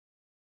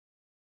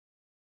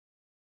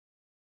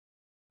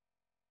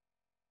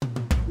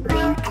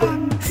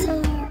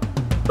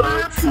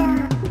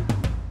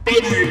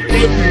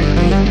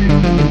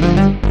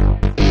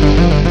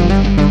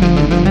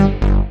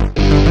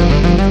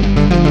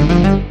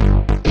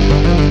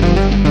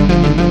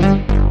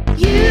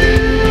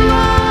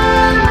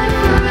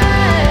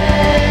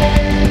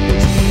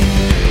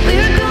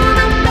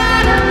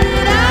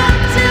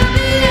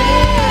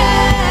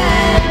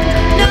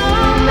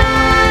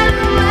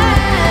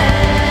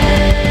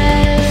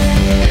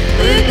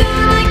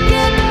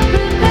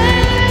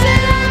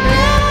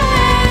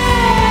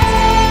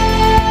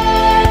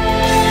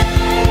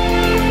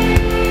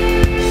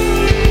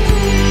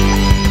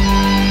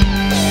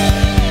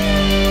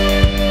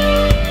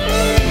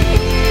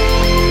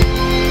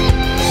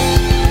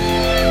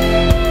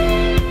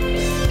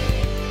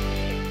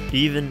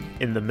Even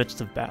in the midst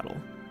of battle,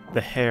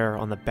 the hair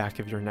on the back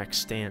of your neck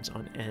stands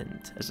on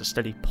end as a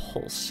steady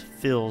pulse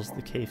fills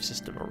the cave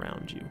system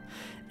around you,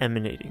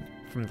 emanating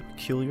from the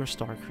peculiar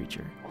star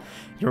creature.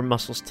 Your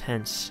muscles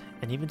tense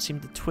and even seem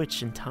to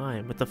twitch in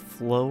time with the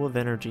flow of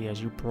energy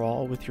as you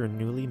brawl with your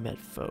newly met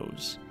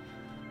foes.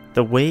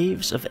 The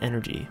waves of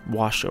energy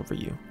wash over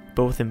you,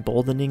 both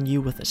emboldening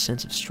you with a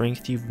sense of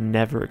strength you've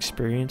never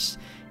experienced,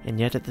 and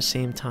yet at the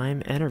same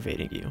time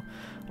enervating you,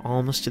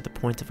 almost to the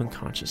point of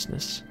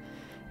unconsciousness.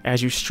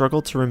 As you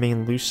struggle to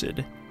remain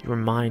lucid, your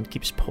mind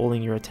keeps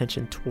pulling your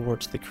attention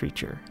towards the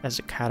creature as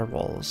it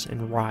caterwauls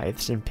and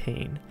writhes in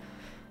pain.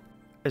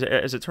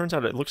 As it turns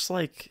out, it looks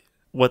like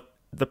what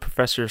the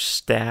professor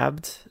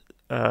stabbed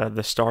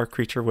the star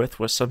creature with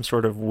was some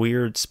sort of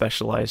weird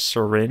specialized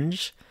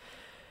syringe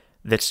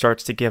that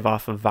starts to give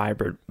off a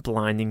vibrant,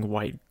 blinding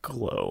white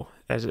glow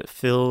as it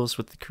fills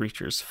with the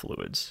creature's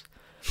fluids.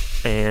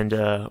 And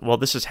while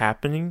this is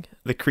happening,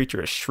 the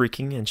creature is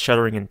shrieking and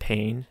shuddering in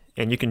pain,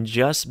 and you can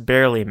just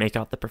barely make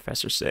out the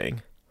professor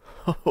saying,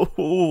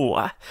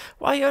 "Oh,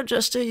 why you're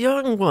just a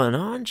young one,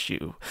 aren't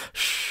you?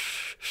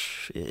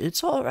 Shh,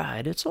 it's all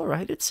right, it's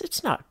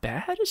not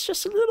bad, it's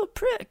just a little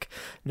prick.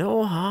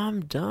 No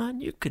harm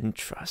done, you can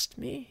trust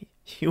me.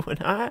 You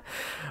and I,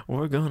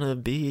 we're gonna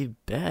be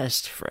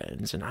best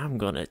friends, and I'm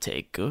gonna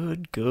take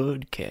good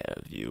care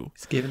of you."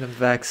 He's giving him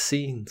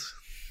vaccines.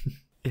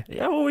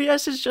 Yeah, oh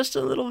yes, it's just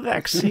a little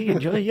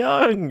vaccine. You're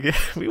young.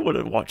 We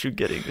wouldn't want you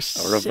getting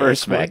sick. A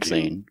reverse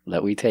vaccine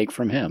that we take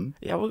from him.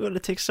 Yeah, we're going to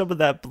take some of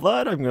that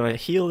blood. I'm going to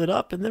heal it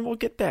up, and then we'll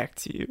get back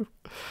to you.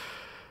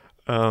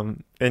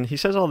 And he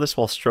says all this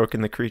while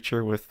stroking the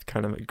creature with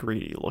kind of a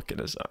greedy look in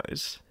his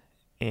eyes.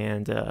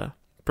 And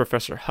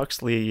Professor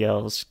Huxley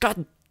yells,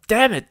 "God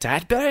damn it,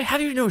 Dadbury, have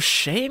you no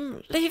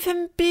shame? Leave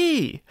him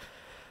be.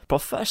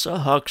 Professor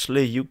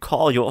Huxley, you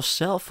call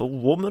yourself a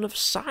woman of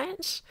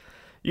science?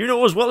 You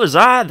know as well as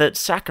I that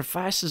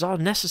sacrifices are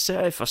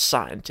necessary for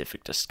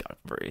scientific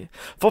discovery,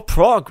 for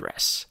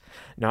progress.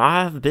 Now,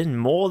 I've been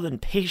more than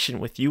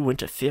patient with you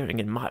interfering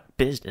in my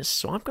business,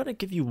 so I'm going to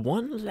give you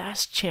one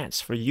last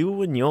chance for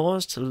you and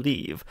yours to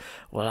leave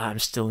while I'm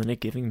still in a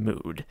giving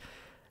mood.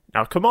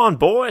 Now, come on,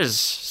 boys.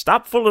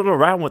 Stop fooling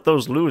around with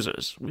those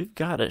losers. We've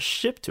got a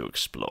ship to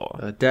explore."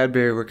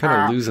 Dadbury, we're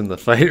kind of losing the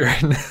fight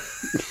right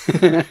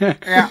now.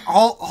 Yeah,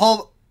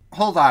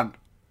 hold on.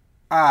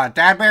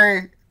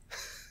 Dadbury...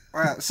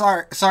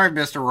 sorry,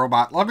 Mr.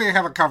 Robot. Let me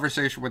have a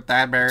conversation with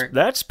Dadbury.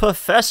 That's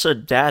Professor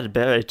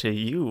Dadbury to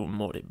you,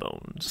 Morty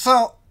Bones.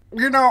 So,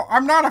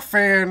 I'm not a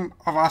fan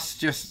of us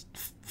just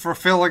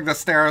fulfilling the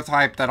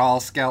stereotype that all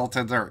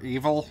skeletons are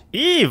evil.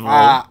 Evil?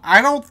 I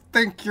don't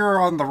think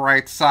you're on the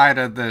right side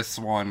of this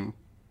one.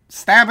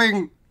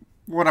 Stabbing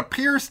what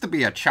appears to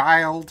be a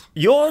child.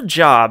 Your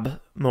job,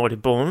 Morty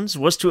Bones,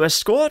 was to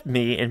escort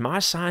me in my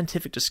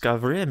scientific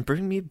discovery and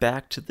bring me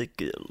back to the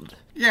guild.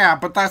 Yeah,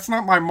 but that's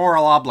not my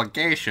moral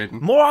obligation.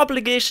 More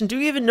obligation? Do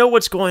you even know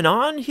what's going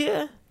on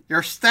here?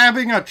 You're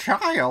stabbing a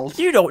child.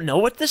 You don't know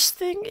what this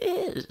thing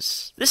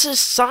is. This is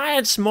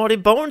science, Morty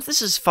Bones.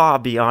 This is far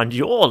beyond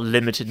your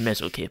limited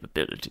mental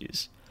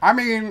capabilities. I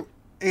mean,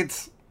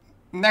 it's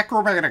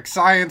necromantic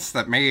science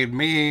that made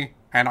me,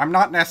 and I'm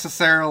not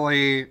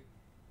necessarily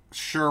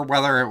sure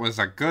whether it was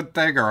a good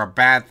thing or a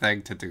bad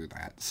thing to do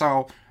that.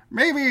 So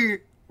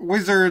maybe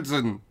wizards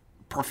and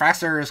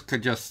professors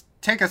could just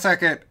take a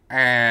second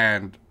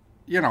and,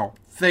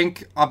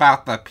 think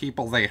about the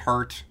people they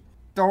hurt.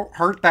 Don't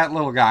hurt that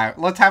little guy.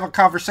 Let's have a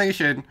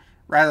conversation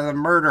rather than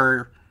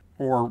murder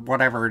or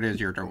whatever it is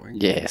you're doing.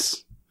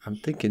 Yes. I'm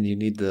thinking you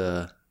need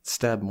to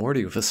stab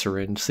Morty with a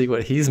syringe, see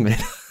what he's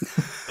made.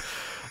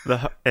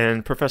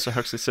 And Professor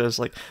Huxley says,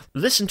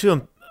 listen to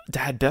him,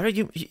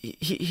 Dadbury,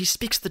 he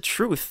speaks the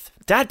truth.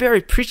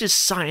 Dadbury preaches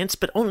science,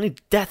 but only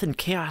death and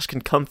chaos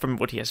can come from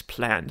what he has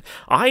planned.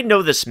 I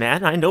know this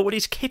man. I know what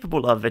he's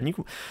capable of, and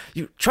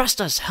you trust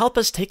us. Help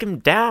us take him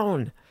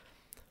down.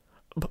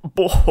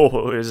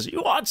 Boys,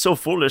 you aren't so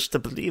foolish to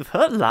believe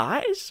her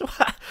lies.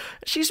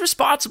 She's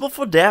responsible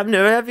for damn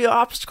near every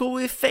obstacle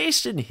we've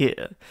faced in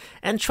here.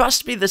 And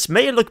trust me, this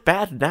may look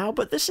bad now,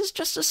 but this is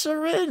just a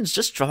syringe,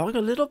 just drawing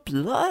a little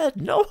blood.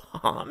 No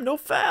harm, no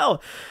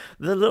foul.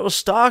 The little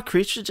star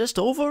creature just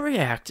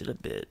overreacted a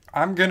bit.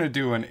 I'm gonna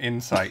do an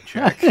insight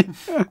check.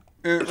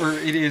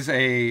 It is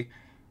a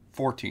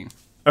 14.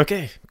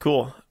 Okay,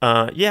 cool.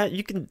 Yeah,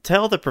 you can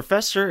tell the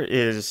professor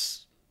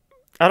is,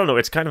 I don't know,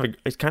 it's kind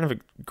of a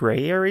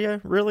gray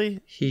area, really.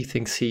 He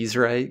thinks he's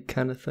right,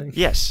 kind of thing.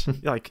 Yes,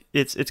 like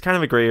it's kind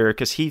of a gray area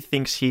because he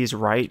thinks he's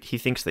right. He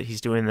thinks that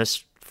he's doing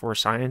this for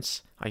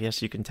science. I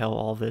guess you can tell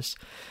all this.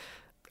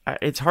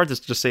 It's hard to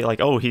just say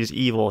like, oh, he's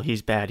evil,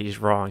 he's bad, he's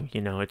wrong.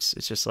 It's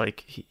just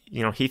like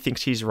he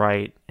thinks he's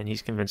right, and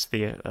he's convinced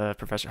the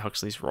Professor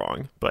Huxley's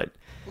wrong. But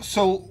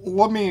So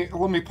let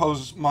me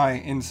pose my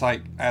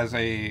insight as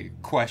a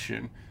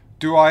question.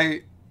 Do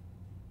I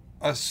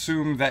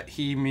assume that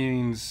he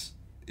means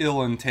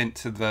ill intent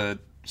to the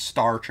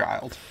Star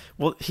Child?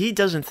 well, he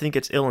doesn't think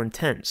it's ill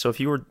intent. So if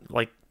you were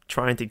like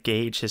trying to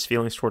gauge his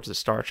feelings towards the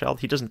Star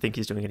Child, he doesn't think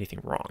he's doing anything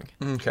wrong.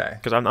 Okay.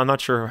 Because I'm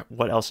not sure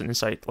what else in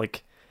insight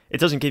like. It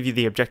doesn't give you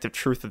the objective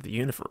truth of the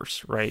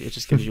universe, right? It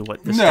just gives you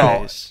what this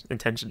guy's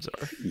intentions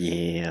are.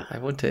 Yeah. I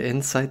want to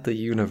insight the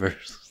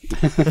universe.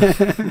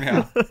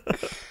 Yeah.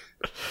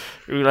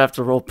 You're going to have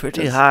to roll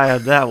pretty high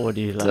on that one,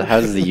 Eli. So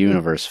how does the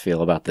universe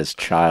feel about this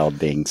child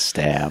being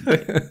stabbed?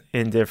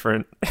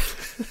 Indifferent.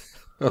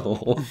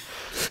 Oh.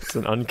 It's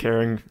an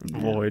uncaring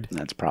void.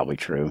 That's probably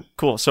true.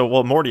 Cool. So,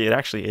 well, Morty, it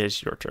actually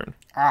is your turn.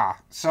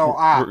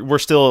 We're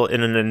still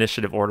in an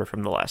initiative order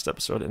from the last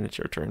episode, and it's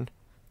your turn.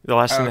 The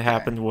last thing that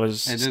happened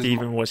was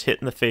Steven was hit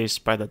in the face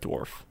by the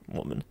dwarf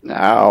woman.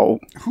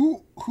 No.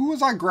 Who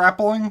was I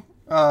grappling?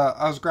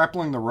 I was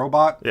grappling the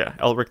robot. Yeah,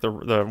 Elric the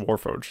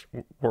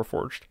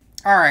Warforged.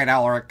 All right,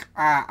 Elric.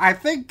 I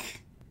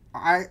think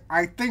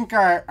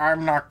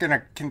I'm not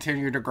gonna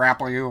continue to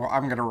grapple you.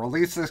 I'm gonna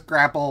release this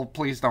grapple.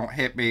 Please don't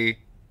hit me,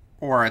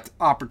 or it's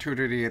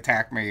opportunity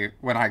attack me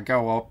when I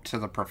go up to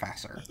the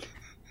professor.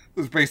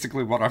 Is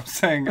basically what I'm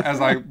saying as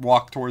I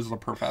walk towards the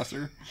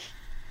professor.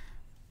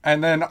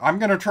 And then I'm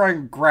gonna try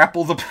and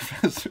grapple the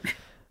professor.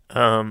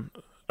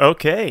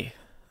 Okay.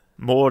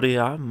 Morty,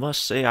 I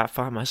must say I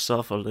find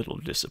myself a little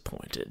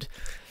disappointed.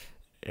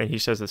 And he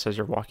says this as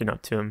you're walking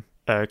up to him.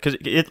 Because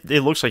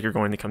it looks like you're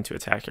going to come to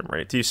attack him,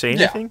 right? Do you say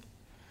anything?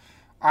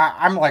 Yeah.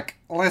 I'm like,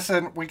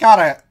 listen, we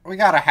gotta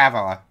have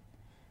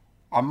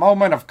a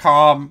moment of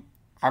calm.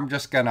 I'm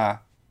just gonna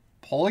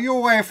pull you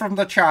away from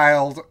the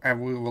child, and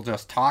we will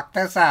just talk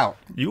this out.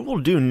 You will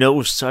do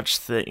no such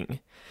thing.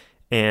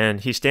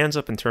 And he stands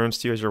up and turns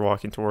to you as you're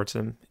walking towards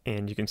him,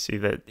 and you can see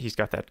that he's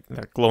got that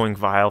glowing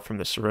vial from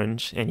the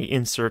syringe, and he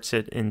inserts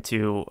it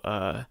into,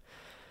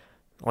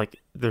 like,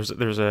 there's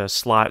a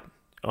slot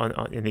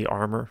in the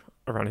armor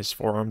around his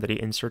forearm that he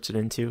inserts it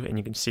into, and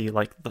you can see,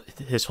 like,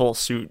 his whole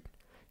suit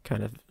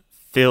kind of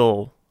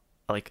fill,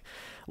 like,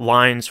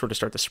 lines sort of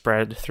start to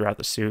spread throughout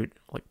the suit,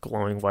 like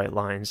glowing white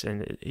lines,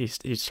 and he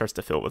starts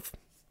to fill with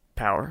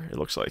power, it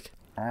looks like.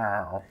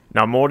 Ow.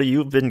 Now, Morty,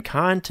 you've been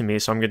kind to me,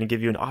 so I'm going to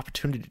give you an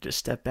opportunity to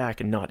step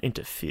back and not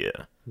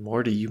interfere.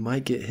 Morty, you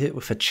might get hit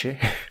with a chair.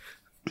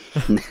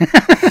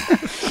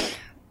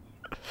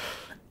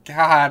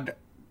 God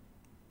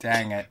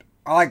dang it.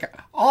 Like,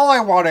 all I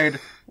wanted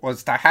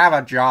was to have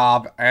a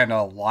job and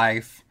a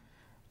life.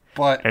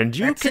 But And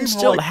you can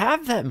still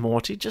have that,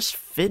 Morty. Just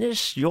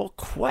finish your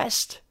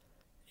quest.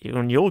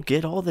 And you'll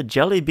get all the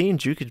jelly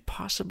beans you could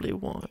possibly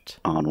want.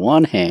 On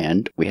one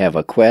hand, we have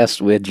a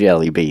quest with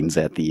jelly beans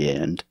at the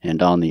end,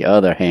 and on the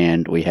other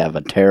hand, we have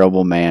a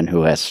terrible man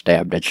who has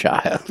stabbed a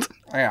child.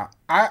 Yeah,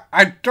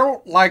 I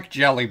don't like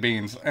jelly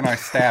beans, and I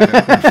stab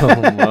him.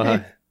 Oh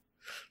my.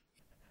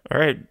 All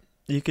right.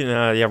 You can,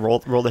 roll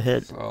the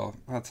hit. So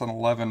that's an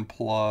 11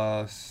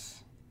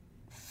 plus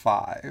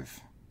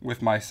 5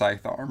 with my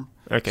scythe arm.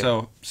 Okay.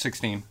 So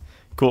 16.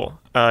 Cool.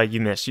 You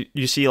miss.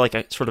 You see like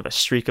a sort of a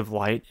streak of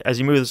light as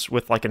he moves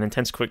with like an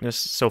intense quickness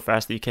so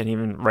fast that you can't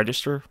even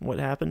register what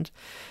happened.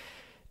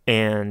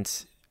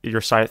 And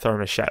your scythe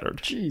arm is shattered.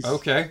 Jeez.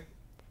 Okay.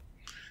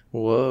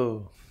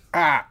 Whoa.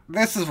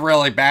 This is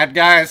really bad,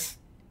 guys.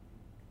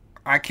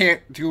 I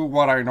can't do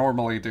what I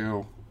normally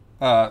do.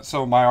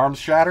 So my arm's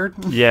shattered?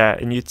 Yeah,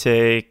 and you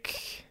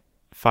take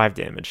 5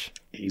 damage.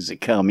 Easy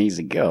come,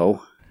 easy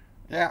go.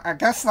 Yeah, I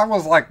guess that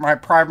was like my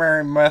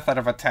primary method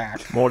of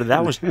attack. Morty,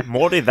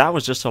 that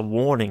was just a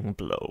warning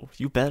blow.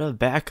 You better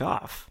back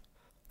off.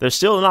 There's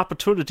still an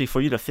opportunity for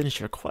you to finish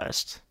your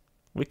quest.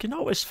 We can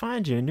always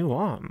find you a new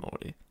arm,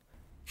 Morty.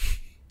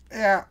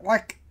 Yeah,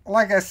 like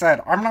I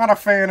said, I'm not a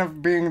fan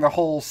of being the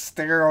whole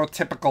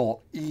stereotypical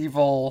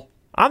evil.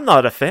 I'm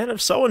not a fan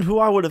of someone who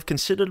I would have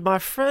considered my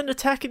friend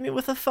attacking me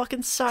with a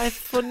fucking scythe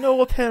for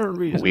no apparent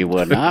reason. We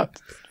were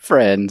not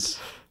friends.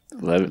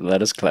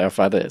 Let us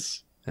clarify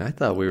this. I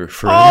thought we were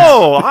friends.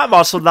 Oh, I'm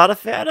also not a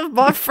fan of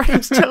my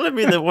friends telling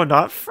me that we're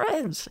not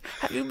friends.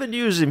 Have you been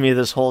using me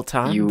this whole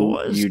time,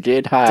 boys? You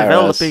did hire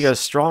Developing us. a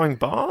strong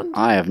bond?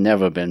 I have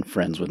never been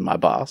friends with my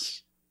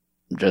boss.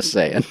 I'm just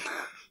saying.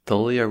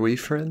 Tully, are we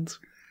friends?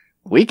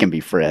 We can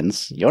be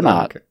friends. You're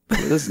not. Okay.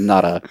 This is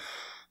not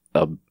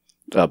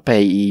a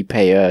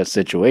payer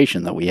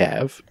situation that we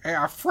have.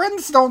 Yeah,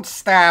 friends don't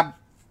stab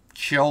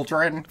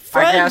children, I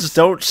Friends guess.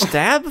 don't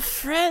stab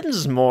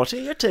friends, Morty.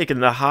 You're taking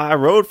the high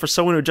road for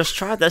someone who just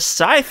tried to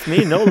scythe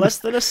me no less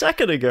than a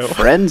second ago.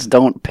 Friends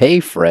don't pay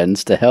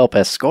friends to help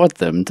escort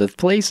them to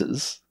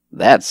places.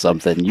 That's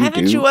something you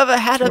Haven't do. you ever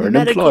had for a an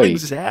medical employee.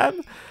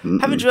 exam?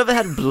 Haven't you ever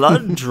had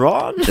blood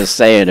drawn? Just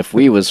saying, if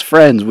we was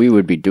friends, we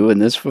would be doing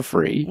this for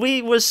free.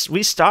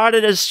 We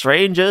started as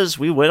strangers.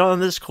 We went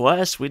on this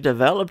quest. We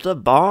developed a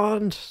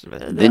bond.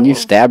 Then you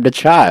stabbed a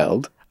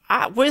child.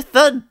 With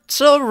a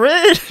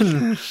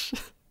syringe.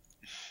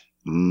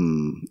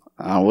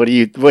 What do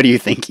you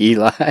think,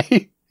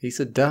 Eli? He's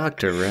a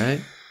doctor,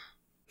 right?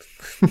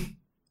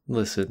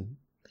 Listen,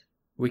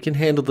 we can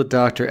handle the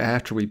doctor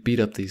after we beat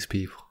up these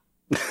people.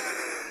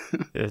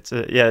 It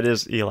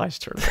is Eli's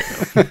turn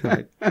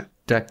right now. I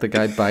deck the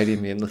guy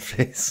biting me in the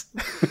face.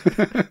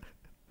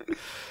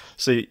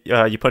 So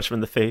you punch him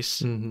in the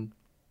face. Mm-hmm.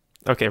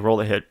 Okay, roll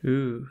a hit.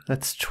 Ooh,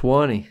 that's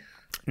 20.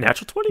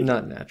 Natural 20?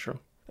 Not natural.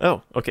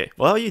 Oh, okay.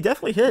 Well, you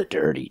definitely hit.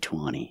 Dirty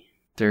 20.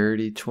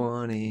 Dirty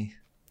 20.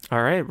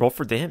 All right, roll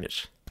for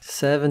damage.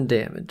 7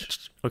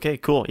 damage. Okay,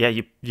 cool.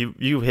 Yeah,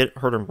 you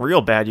hurt him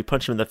real bad. You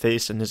punch him in the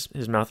face, and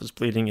his mouth is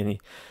bleeding, and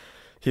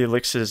he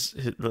licks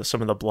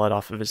some of the blood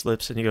off of his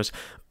lips, and he goes,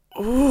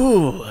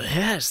 "Ooh,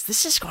 yes,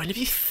 this is going to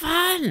be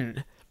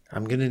fun."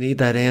 I'm going to need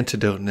that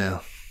antidote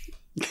now.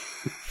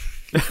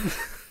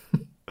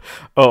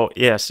 Oh,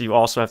 yes, you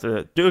also have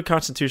to do a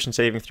Constitution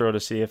saving throw to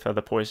see if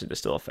the poison is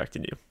still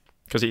affecting you,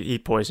 because he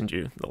poisoned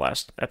you the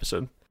last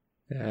episode.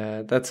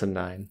 That's a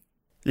 9.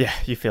 Yeah,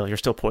 you fail. You're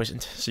still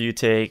poisoned. So you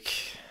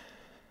take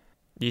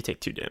 2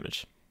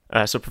 damage.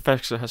 So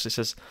Professor Huxley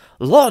says,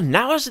 "Lord,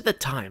 now isn't the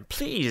time.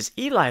 Please,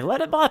 Eli,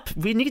 let him up.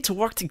 We need to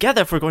work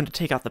together if we're going to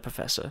take out the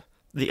professor.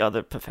 The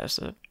other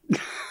professor."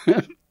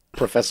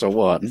 Professor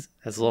 1.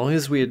 As long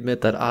as we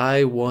admit that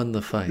I won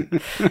the fight.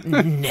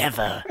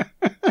 Never.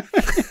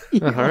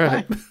 All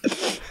right.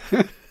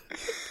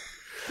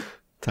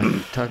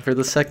 Time for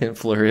the second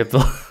flurry of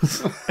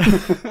blows.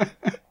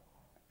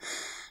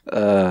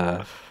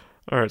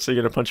 All right, so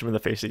you're going to punch him in the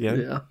face again?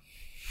 Yeah.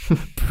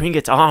 Bring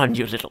it on,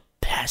 you little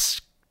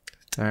pest.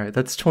 All right,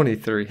 that's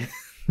 23.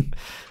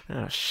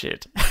 Oh,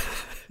 shit.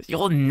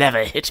 You'll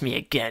never hit me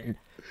again.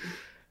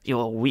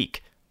 You're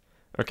weak.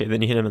 Okay,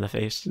 then you hit him in the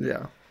face.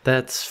 Yeah.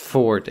 That's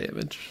 4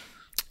 damage.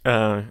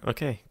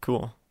 Okay,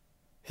 cool.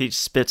 He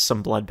spits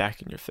some blood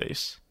back in your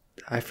face.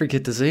 I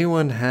forget, does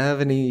anyone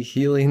have any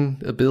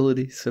healing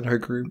abilities in our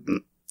group?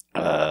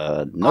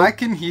 No. I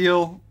can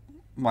heal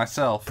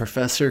myself.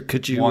 Professor,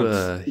 could you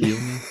Once. heal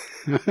me?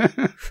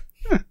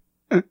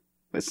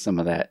 With some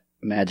of that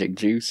magic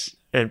juice.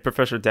 And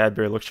Professor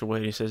Dadbury looks away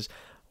and he says,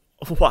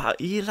 "Wow,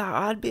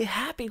 Eli, I'd be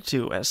happy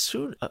to. As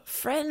soon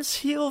friends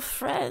heal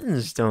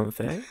friends, don't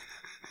they?"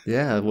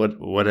 Yeah,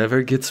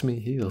 whatever gets me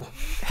healed.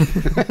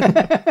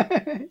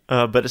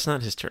 But it's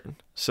not his turn.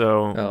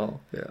 So Oh,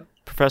 yeah.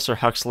 Professor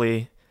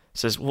Huxley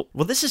says, well,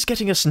 this is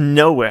getting us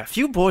nowhere. If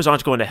you boys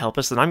aren't going to help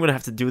us, then I'm going to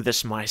have to do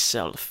this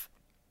myself."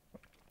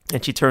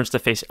 And she turns to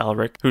face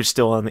Elric, who's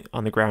still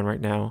on the ground right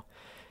now.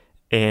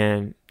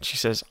 And she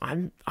says,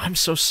 I'm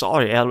so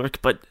sorry, Elric,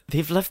 but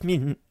they've left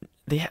me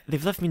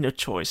no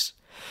choice.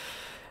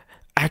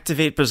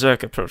 Activate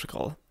Berserker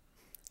Protocol.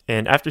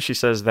 And after she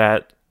says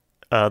that,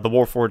 the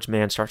Warforged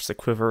man starts to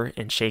quiver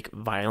and shake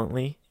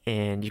violently,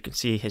 and you can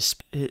see his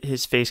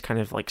face kind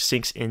of like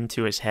sinks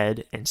into his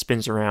head and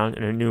spins around,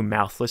 and a new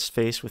mouthless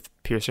face with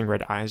piercing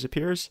red eyes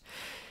appears,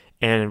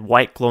 and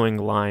white glowing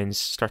lines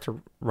start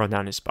to run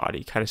down his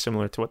body, kind of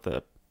similar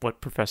to what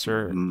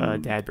Professor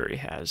Dadbury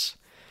has.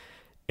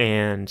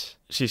 And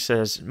she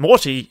says,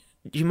 "Morty,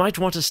 you might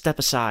want to step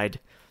aside."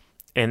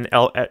 And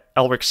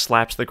Elric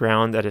slaps the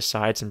ground at his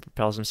sides and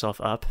propels himself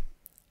up,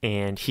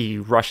 and he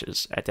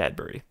rushes at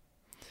Dadbury.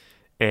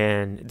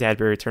 And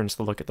Dadbury turns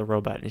to look at the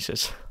robot, and he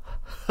says,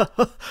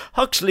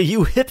 "Huxley,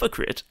 you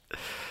hypocrite!"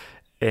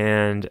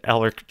 And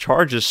Elric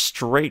charges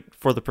straight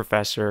for the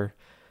professor.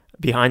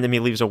 Behind him, he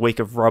leaves a wake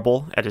of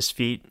rubble at his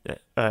feet,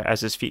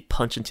 as his feet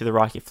punch into the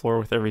rocky floor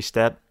with every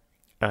step.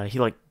 He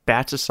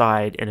bats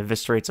aside and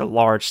eviscerates a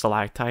large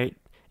stalactite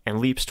and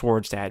leaps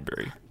towards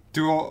Dadbury.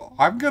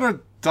 I'm gonna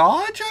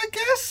dodge, I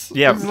guess?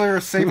 Yeah. Is there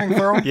a saving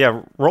throw?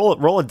 Yeah,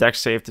 roll a dex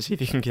save to see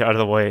if you can get out of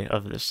the way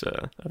of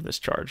this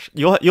charge.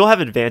 You'll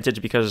have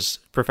advantage because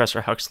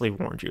Professor Huxley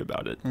warned you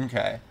about it.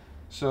 Okay.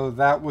 So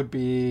that would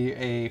be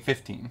a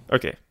 15.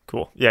 Okay,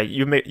 cool. Yeah,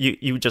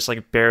 you just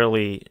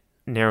barely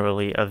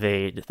narrowly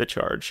evade the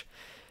charge.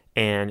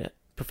 And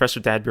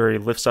Professor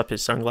Dadbury lifts up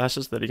his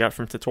sunglasses that he got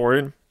from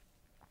Tatorian,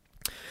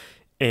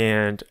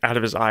 and out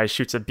of his eyes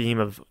shoots a beam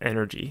of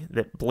energy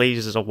that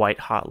blazes a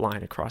white-hot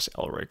line across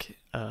Elric,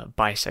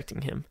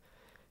 bisecting him.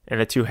 And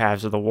the two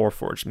halves of the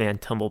Warforged man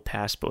tumble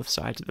past both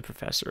sides of the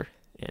professor,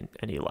 and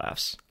he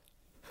laughs.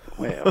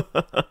 Well,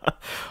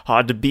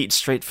 Hard to beat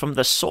straight from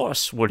the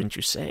source, wouldn't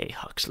you say,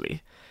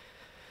 Huxley?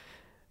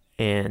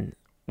 And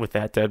with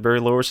that,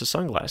 Dadbury lowers his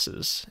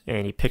sunglasses,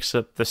 and he picks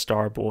up the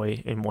Star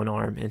Boy in one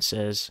arm and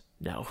says,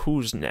 "Now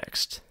who's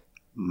next?"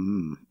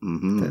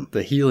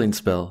 The healing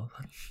spell.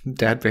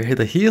 Dadbury,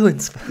 the healing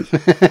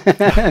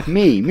spell.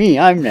 me,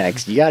 I'm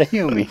next. You gotta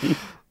heal me.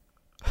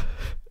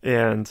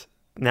 And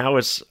now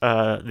it's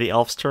the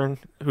elf's turn,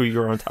 who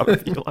you're on top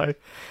of, Eli.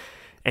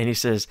 And he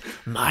says,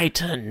 "My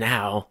turn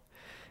now."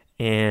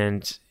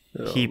 And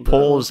He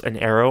pulls an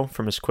arrow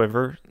from his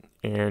quiver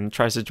and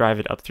tries to drive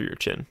it up through your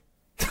chin.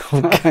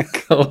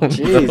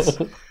 Jeez.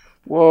 No.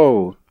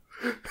 Whoa.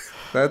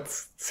 That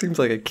seems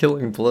like a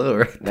killing blow.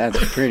 Right? That's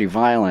pretty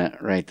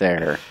violent right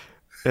there.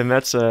 And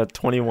that's a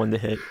 21 to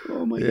hit.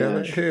 Oh my Yeah,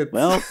 that gosh. hits.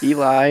 Well,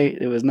 Eli,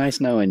 it was nice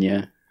knowing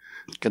you.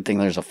 Good thing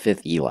there's a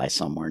 5th Eli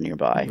somewhere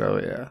nearby. Oh,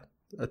 yeah.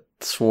 A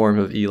swarm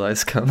of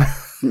Eli's come.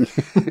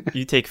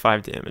 You take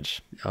 5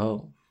 damage.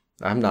 Oh,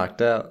 I'm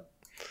knocked out.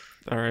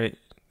 All right.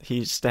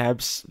 He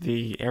stabs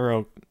the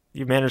arrow.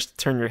 You manage to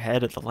turn your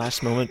head at the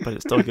last moment, but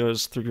it still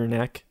goes through your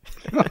neck.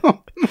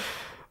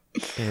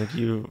 And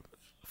you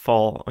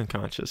fall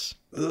unconscious.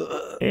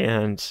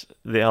 And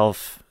the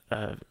elf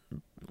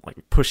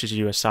pushes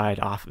you aside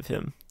off of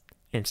him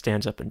and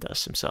stands up and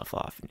dusts himself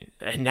off.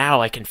 And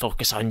now I can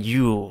focus on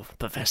you,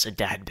 Professor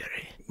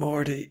Dadbury.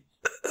 Morty,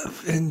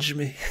 avenge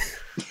me.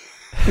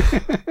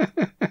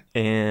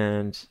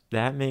 And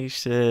that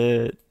makes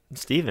it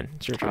Steven.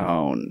 It's your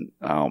turn.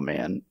 Oh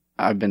man.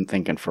 I've been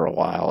thinking for a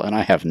while, and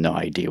I have no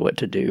idea what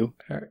to do.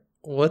 All right.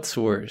 What's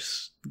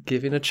worse,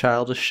 giving a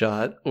child a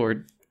shot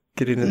or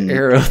getting an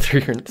arrow through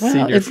your...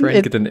 seeing your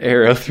friend get an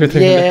arrow through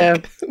their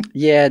neck?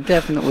 Yeah,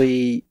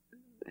 definitely.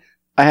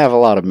 I have a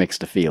lot of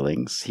mixed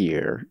feelings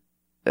here.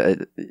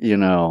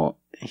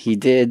 He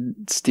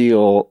did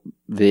steal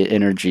the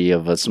energy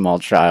of a small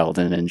child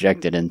and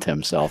inject it into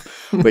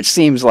himself, which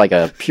seems like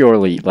a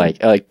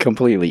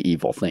completely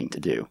evil thing to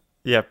do.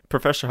 Yeah,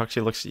 Professor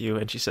Huxley looks at you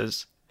and she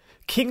says,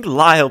 King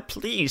Lyle,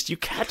 please, you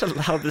can't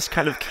allow this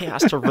kind of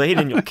chaos to reign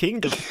in your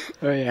kingdom.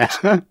 Oh, yeah.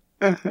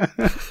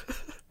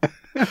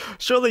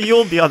 Surely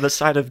you'll be on the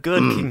side of good,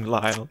 King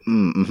Lyle.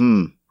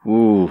 Mm-hmm.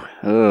 Ooh.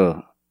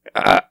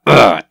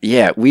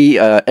 Yeah,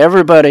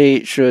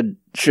 everybody should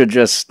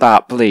just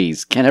stop,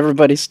 please. Can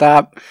everybody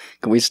stop?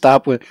 Can we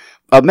stop with...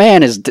 A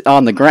man is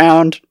on the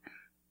ground.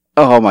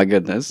 Oh, my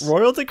goodness.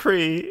 Royal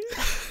decree.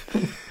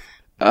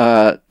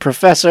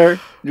 Professor...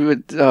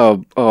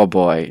 Oh,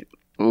 boy.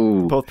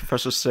 Ooh. Both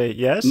professors say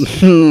yes.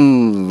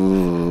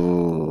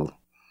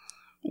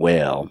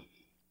 Well,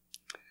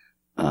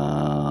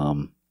 I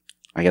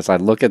guess I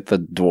look at the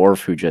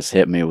dwarf who just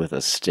hit me with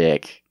a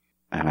stick,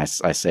 and I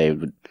say,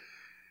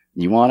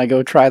 "You want to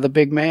go try the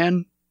big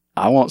man?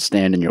 I won't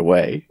stand in your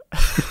way."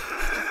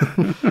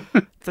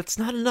 That's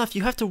not enough.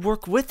 You have to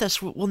work with us.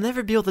 We'll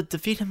never be able to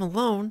defeat him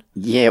alone.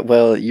 Yeah,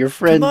 well, your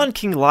friend... Come on,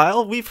 King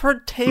Lyle. We've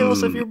heard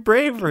tales of your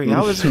bravery.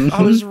 I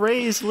was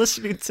raised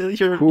listening to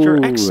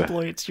your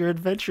exploits, your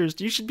adventures.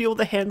 You should be able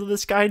to handle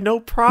this guy no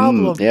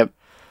problem. Yep.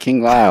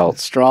 King Lyle,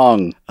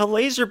 strong. A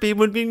laser beam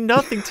would mean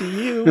nothing to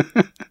you.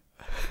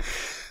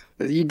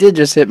 You did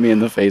just hit me in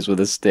the face with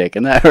a stick,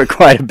 and that hurt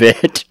quite a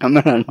bit. I'm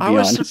gonna be honest. I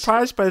was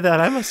surprised by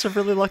that. I must have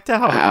really lucked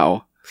out.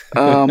 Ow.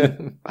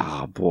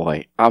 Oh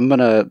boy. I'm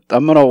gonna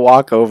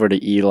walk over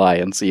to Eli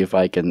and see if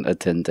I can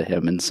attend to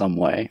him in some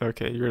way.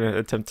 Okay, you're gonna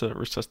attempt to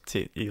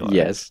resuscitate Eli.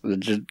 Yes.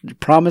 Just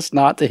promise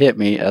not to hit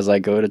me as I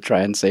go to try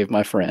and save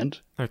my friend.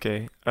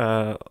 Okay.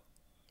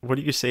 What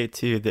do you say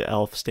to the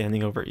elf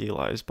standing over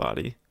Eli's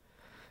body?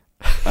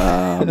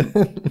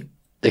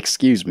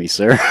 Excuse me,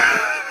 sir.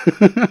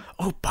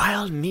 Oh, by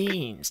all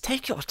means,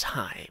 take your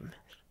time.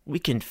 We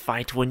can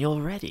fight when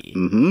you're ready.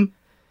 Mm-hmm.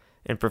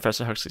 And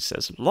Professor Huxley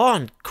says,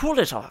 Lon, cool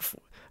it off.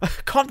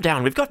 Calm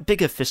down, we've got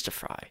bigger fish to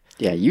fry.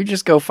 Yeah, you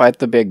just go fight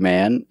the big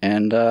man,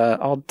 and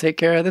I'll take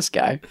care of this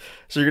guy.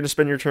 So you're going to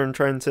spend your turn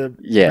trying to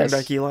bring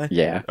back Eli?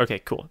 Yeah. Okay,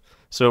 cool.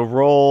 So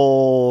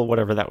roll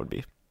whatever that would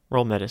be.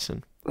 Roll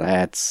medicine.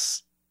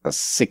 That's a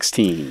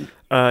 16.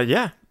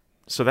 Yeah.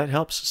 So that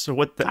helps. So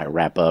I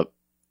wrap up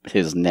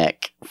his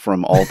neck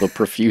from all the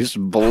profuse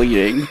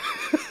bleeding.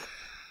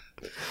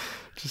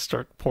 Just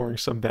start pouring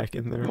some back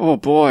in there. Oh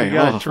boy. You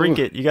gotta drink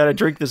it. You gotta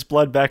drink this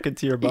blood back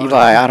into your body.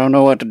 Eli, I don't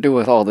know what to do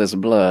with all this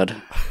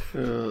blood.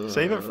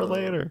 Save it for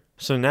later.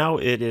 So now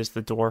it is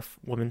the dwarf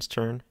woman's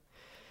turn.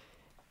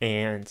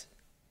 And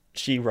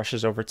she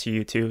rushes over to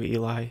you too,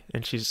 Eli.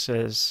 And she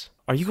says,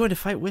 are you going to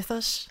fight with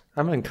us?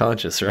 I'm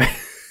unconscious, right?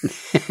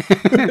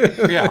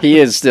 Yeah. He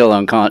is still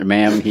unconscious,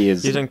 ma'am.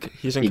 He's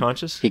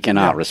unconscious? He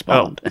cannot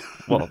respond. Oh,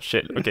 well,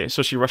 shit. Okay,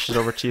 so she rushes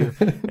over to you,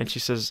 and she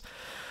says,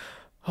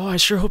 oh, I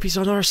sure hope he's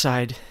on our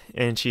side.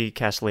 And she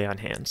casts Lay on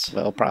Hands.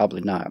 Well,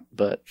 probably not,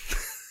 but...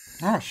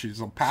 Oh,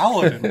 she's a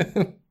paladin.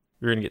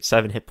 You're going to get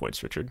 7 hit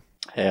points, Richard.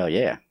 Hell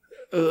yeah.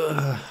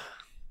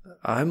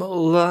 I'm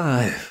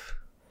alive.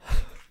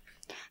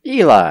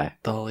 Eli.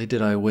 Dolly,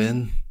 did I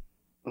win?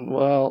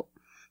 Well,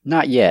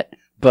 not yet,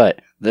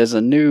 but there's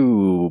a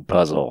new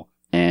puzzle,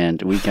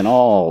 and we can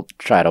all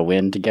try to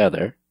win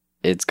together.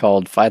 It's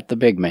called Fight the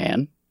Big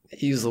Man.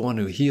 He's the one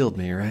who healed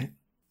me, right?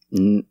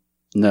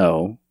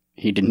 No,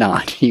 he did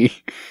not. He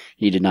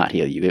did not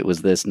heal you. It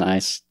was this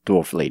nice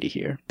dwarf lady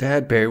here.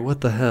 Dadbury,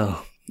 what the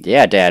hell?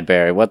 Yeah,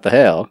 Dadbury, what the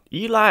hell?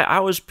 Eli, I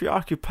was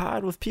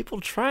preoccupied with people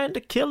trying to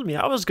kill me.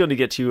 I was going to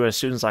get to you as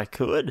soon as I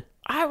could.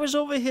 I was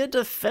over here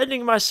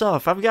defending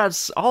myself. I've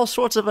got all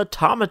sorts of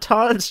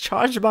automatons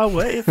charged my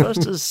way.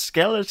 First a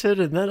skeleton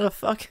and then a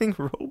fucking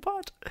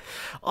robot.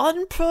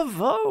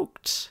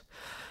 Unprovoked.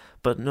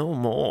 But no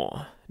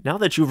more. Now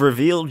that you've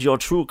revealed your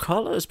true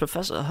colors,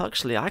 Professor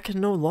Huxley, I can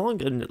no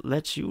longer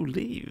let you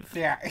leave.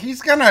 Yeah,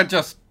 he's gonna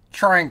just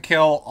try and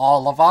kill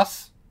all of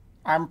us.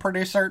 I'm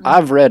pretty certain.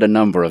 I've read a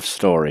number of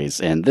stories,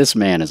 and this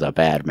man is a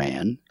bad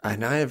man.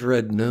 And I have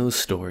read no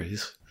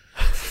stories.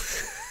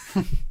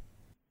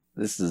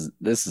 This is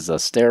a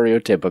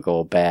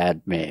stereotypical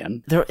bad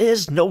man. There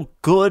is no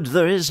good,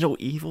 there is no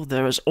evil,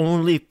 there is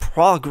only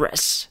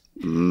progress.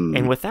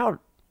 And without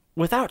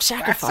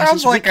sacrifices, that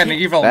sounds like an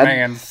evil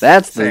man's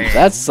That's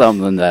saying.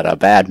 something that a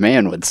bad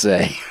man would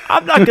say.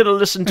 I'm not going to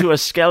listen to a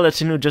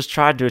skeleton who just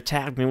tried to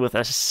attack me with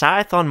a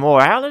scythe on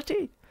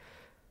morality.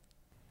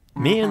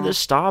 Me and this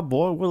star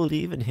boy, we're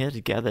leaving here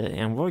together,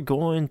 and we're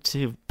going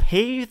to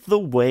pave the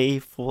way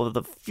for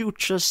the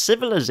future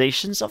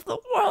civilizations of the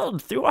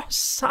world through our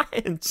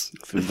science.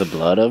 Through the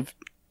blood of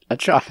a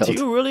child. Do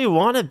you really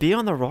want to be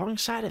on the wrong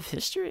side of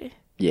history?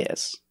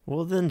 Yes.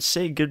 Well, then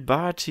say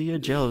goodbye to your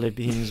jelly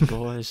beans,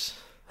 boys.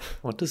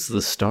 What does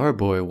the Star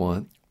Boy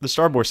want? The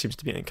star boy seems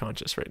to be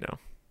unconscious right now.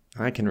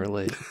 I can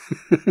relate.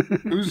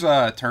 Whose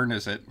turn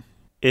is it?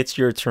 It's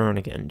your turn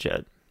again,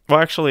 Jed. Well,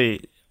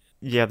 actually,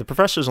 yeah, the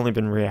professor's only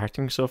been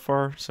reacting so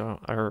far, so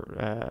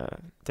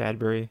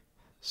Dadbury.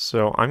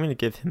 So I'm going to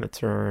give him a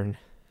turn.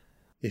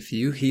 If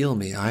you heal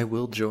me, I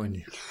will join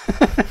you.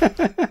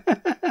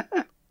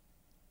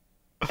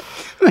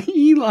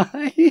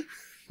 Eli.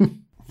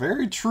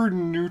 Very true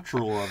and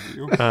neutral of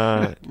you.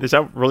 Is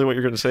that really what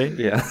you're going to say?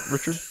 Yeah.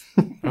 Richard?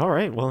 All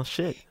right, well,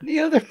 shit. The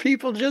other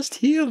people just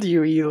healed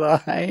you,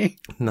 Eli.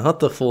 Not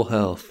the full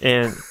health.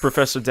 And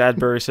Professor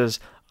Dadbury says,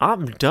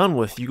 I'm done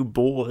with you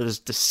boys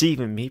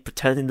deceiving me,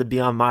 pretending to be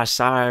on my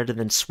side, and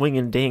then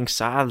swinging dang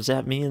scythes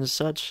at me and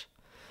such.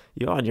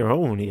 You're on your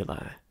own,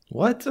 Eli.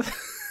 What?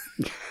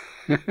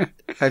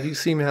 Have you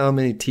seen how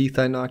many teeth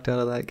I knocked out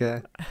of that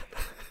guy?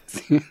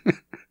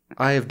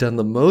 I have done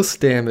the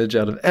most damage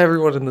out of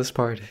everyone in this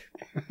party.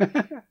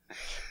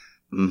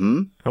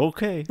 Mm-hmm.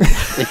 Okay.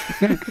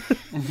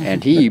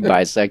 And he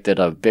bisected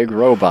a big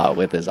robot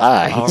with his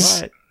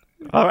eyes.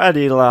 All right,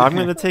 Eli, I'm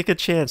going to take a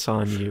chance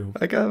on you.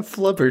 I got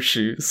flubber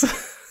shoes.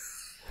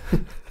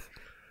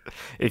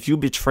 If you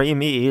betray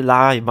me,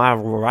 Eli, my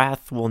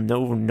wrath will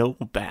know no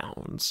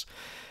bounds.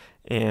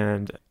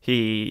 And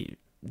he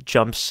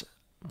jumps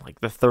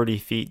like the 30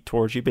 feet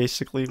towards you,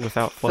 basically,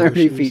 without flubber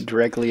 30 shoes. feet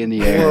directly in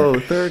the air. Whoa,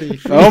 30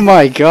 feet. Oh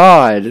my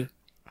god.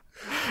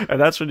 And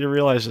that's when you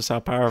realize just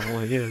how powerful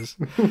he is.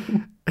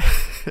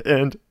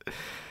 And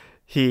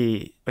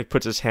he like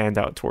puts his hand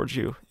out towards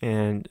you,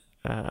 and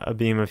a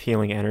beam of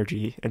healing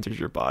energy enters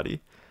your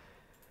body.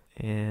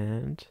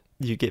 And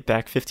you get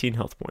back 15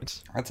 health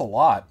points. That's a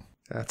lot.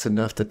 That's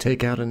enough to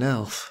take out an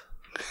elf.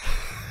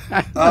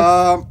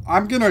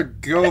 I'm gonna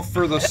go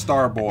for the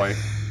Star Boy.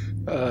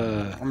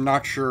 I'm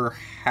not sure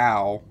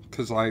how,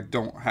 because I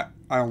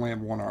only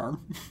have one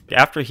arm.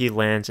 After he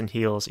lands and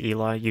heals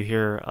Eli, you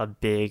hear a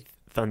big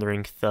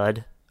thundering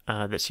thud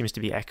that seems to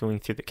be echoing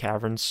through the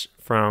caverns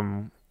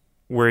from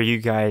where you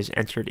guys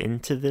entered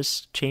into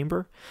this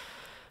chamber.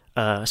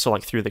 So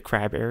like through the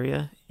crab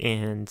area,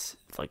 and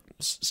like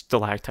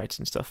stalactites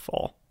and stuff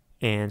fall.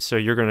 And so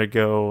you're going to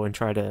go and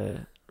try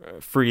to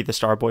free the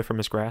Star Boy from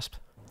his grasp.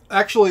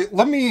 Actually,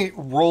 let me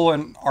roll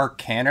an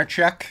Arcana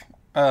check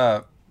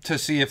to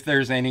see if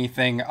there's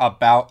anything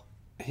about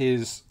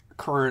his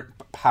current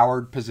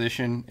powered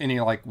position, any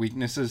like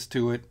weaknesses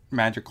to it,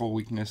 magical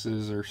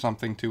weaknesses or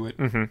something to it.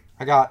 Mm-hmm.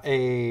 I got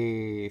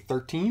a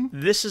 13.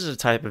 This is a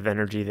type of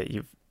energy that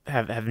you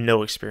have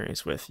no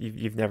experience with.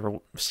 You've never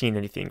seen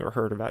anything or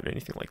heard about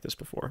anything like this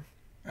before.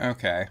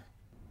 Okay.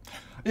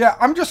 Yeah,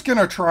 I'm just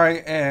gonna try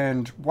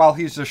and, while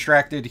he's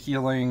distracted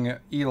healing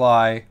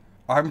Eli,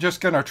 I'm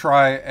just gonna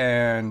try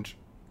and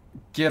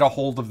get a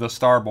hold of the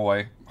Star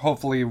Boy.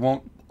 Hopefully he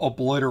won't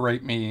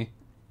obliterate me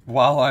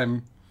while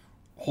I'm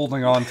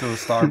holding on to the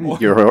Star Boy.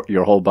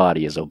 Your whole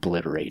body is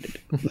obliterated.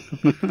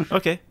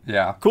 Okay.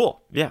 Yeah.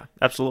 Cool. Yeah,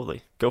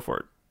 absolutely. Go for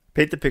it.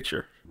 Paint the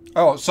picture.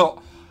 Oh,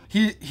 so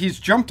he's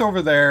jumped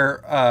over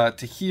there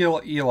to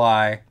heal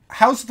Eli.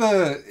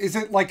 Is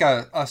it like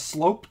a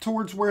slope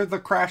towards where the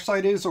crash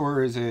site is,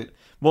 or is it?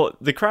 Well,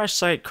 the crash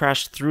site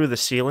crashed through the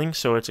ceiling,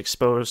 so it's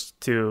exposed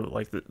to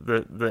like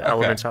the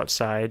elements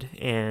outside,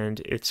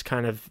 and it's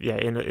kind of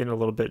in a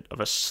little bit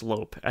of a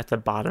slope at the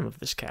bottom of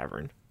this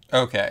cavern.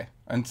 Okay,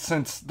 and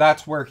since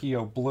that's where he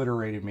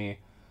obliterated me,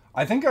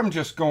 I think I'm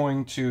just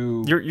going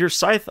to. Your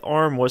scythe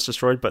arm was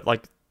destroyed, but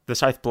like the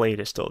scythe blade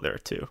is still there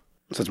too.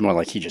 So it's more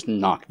like he just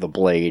knocked the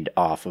blade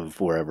off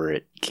of wherever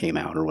it came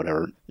out or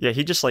whatever. Yeah,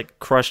 he just like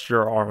crushed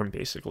your arm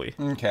basically.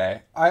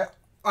 Okay,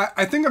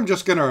 I think I'm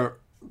just gonna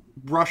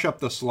rush up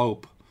the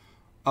slope,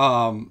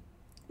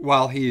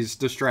 while he's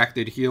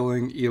distracted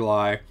healing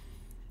Eli,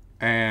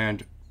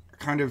 and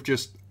kind of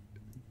just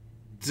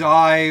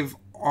dive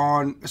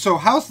on. So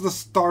how's the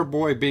Star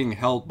Boy being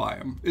held by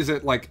him? Is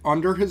it like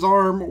under his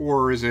arm,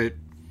 or is it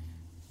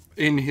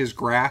in his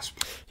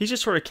grasp? He's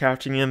just sort of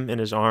couching him in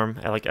his arm,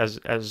 like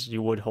as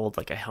you would hold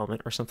like a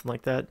helmet or something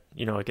like that,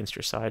 against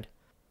your side.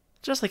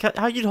 Just like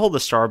how you'd hold a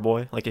Star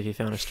Boy, like if you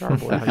found a Star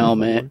Boy. A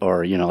helmet,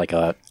 or like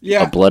a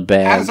blood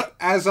bag.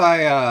 As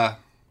I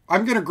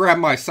I'm gonna grab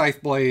my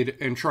scythe blade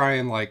and try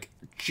and, like,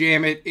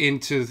 jam it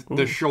into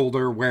the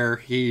shoulder where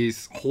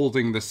he's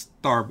holding the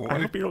Star Boy. I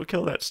hope you don't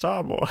kill that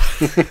Star Boy.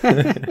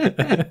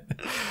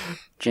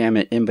 Jam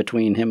it in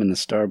between him and the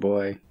Star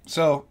Boy.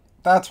 So,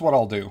 that's what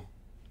I'll do.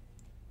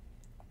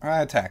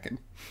 I attack him.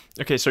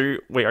 Okay, so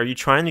are you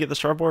trying to get the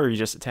Star Boy, or are you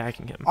just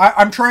attacking him?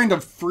 I'm trying to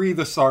free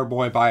the Star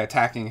Boy by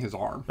attacking his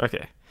arm.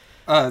 Okay.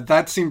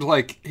 That seems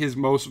like his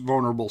most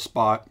vulnerable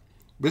spot.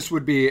 This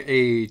would be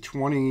a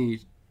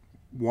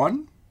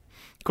 21?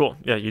 Cool.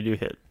 Yeah, you do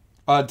hit.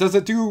 Does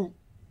it do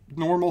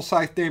normal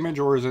scythe damage,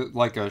 or is it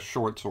like a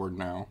short sword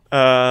now?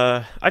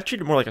 I'd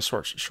treat it more like a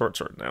short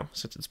sword now,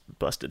 since it's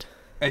busted.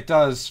 It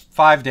does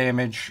 5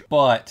 damage,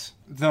 but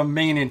the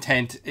main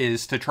intent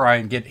is to try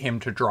and get him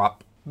to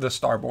drop the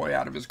Star Boy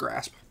out of his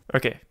grasp.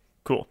 Okay,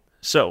 cool.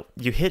 So,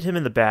 you hit him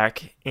in the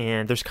back,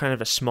 and there's kind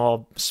of a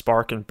small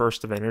spark and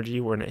burst of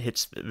energy when it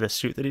hits the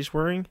suit that he's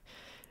wearing.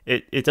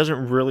 It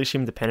doesn't really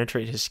seem to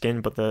penetrate his skin,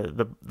 but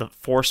the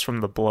force from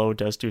the blow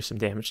does do some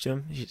damage to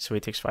him, so he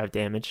takes 5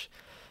 damage.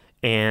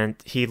 And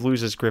he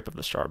loses grip of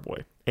the Star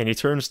Boy. And he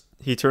turns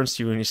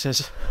to you and he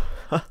says,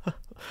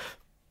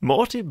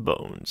 Morty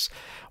Bones,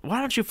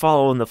 why don't you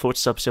follow in the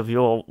footsteps of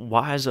your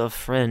wiser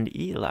friend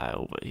Eli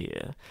over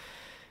here,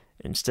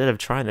 instead of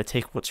trying to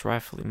take what's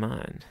rightfully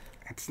mine?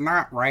 It's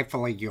not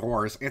rightfully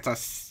yours.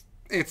 It's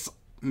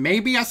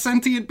maybe a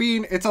sentient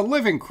being. It's a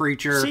living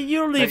creature. See, you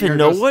don't even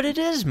know what it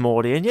is,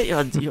 Morty, and yet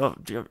you're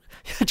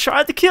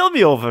trying to kill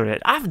me over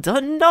it. I've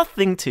done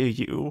nothing to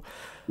you.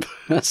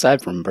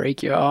 Aside from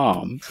break your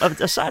arm.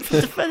 Aside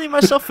from defending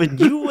myself when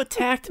you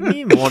attacked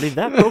me, Morty,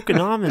 that broken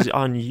arm is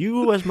on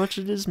you as much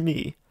as it is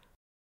me.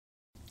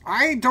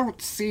 I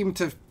don't seem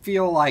to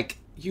feel like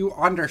you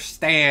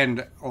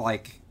understand,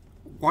 like,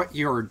 what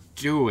you're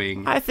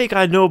doing. I think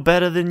I know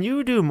better than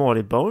you do,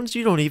 Morty Bones.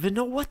 You don't even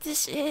know what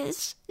this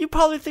is. You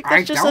probably think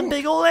that's just a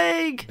big old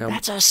egg. Nope.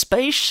 That's a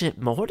spaceship,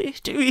 Morty.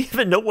 Do you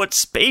even know what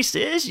space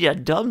is, you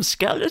dumb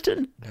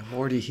skeleton? Now,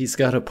 Morty, he's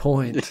got a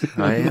point.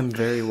 I am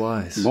very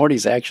wise.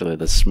 Morty's actually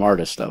the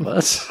smartest of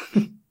us.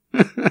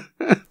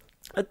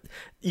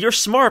 You're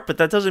smart, but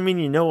that doesn't mean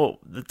you know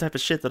the type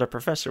of shit that a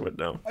professor would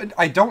know.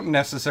 I don't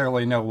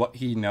necessarily know what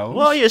he knows.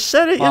 Well, you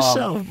said it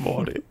yourself,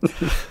 Morty.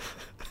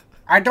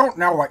 I don't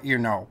know what you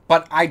know,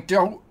 but I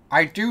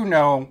do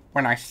know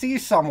when I see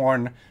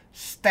someone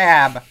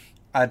stab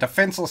a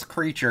defenseless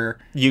creature,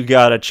 you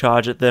gotta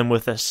charge at them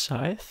with a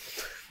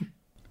scythe?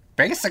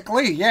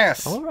 Basically,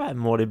 yes. Alright,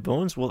 Morty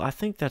Bones. Well, I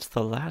think that's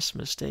the last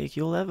mistake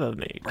you'll ever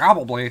make.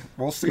 Probably.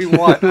 We'll see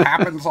what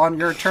happens on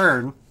your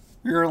turn.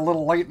 You're a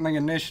little late in the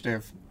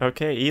initiative.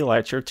 Okay, Eli,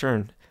 it's your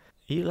turn.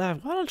 Eli,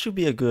 why don't you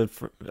be a good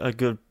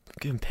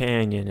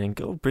companion and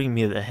go bring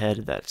me the head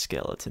of that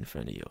skeleton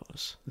friend of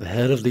yours? The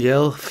head of the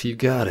elf? You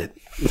got it.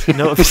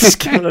 No, the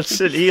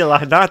skeleton,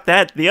 Eli, not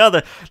that. The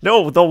other.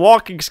 No, the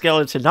walking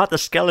skeleton, not the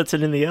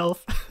skeleton in the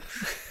elf.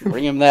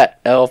 Bring him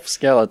that elf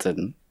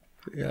skeleton.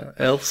 Yeah,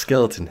 elf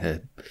skeleton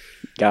head.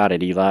 Got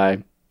it, Eli.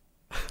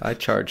 I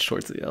charge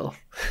towards the elf.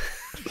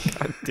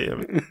 God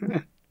damn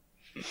it.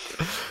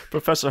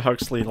 Professor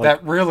Huxley, like,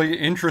 that really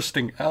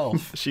interesting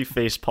elf. She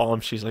face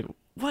palms. She's like,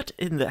 what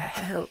in the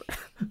hell?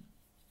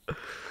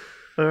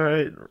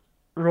 Alright,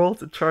 roll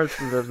to charge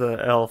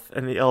the elf,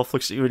 and the elf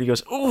looks at you and he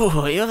goes,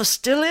 "Ooh, you're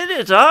still in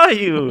it, are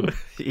you,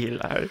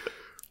 Eli?"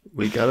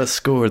 We got a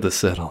score to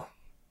settle.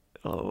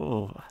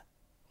 Oh,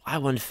 I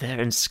won fair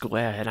and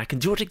square, and I can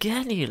do it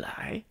again,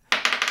 Eli.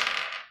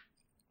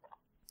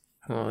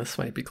 Oh, this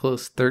might be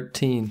close.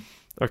 13.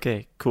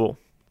 Okay, cool.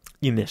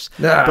 You miss.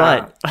 Ah.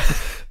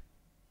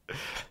 But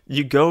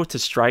you go to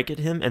strike at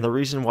him, and the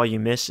reason why you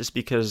miss is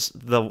because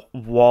the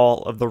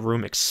wall of the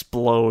room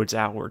explodes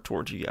outward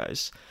towards you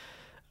guys.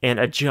 And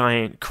a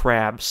giant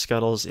crab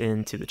scuttles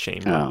into the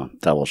chamber. Oh,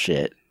 double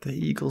shit. The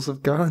Eagles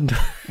of Gondor.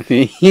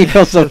 The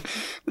Eagles of...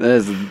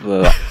 This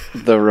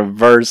is the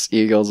reverse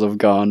Eagles of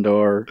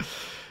Gondor.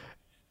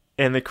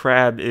 And the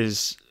crab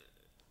is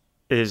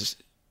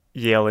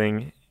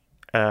yelling,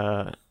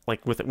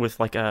 like with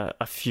like a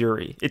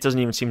fury. It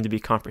doesn't even seem to be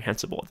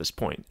comprehensible at this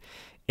point.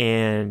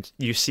 And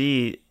you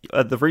see,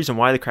 the reason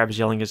why the crab is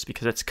yelling is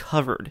because it's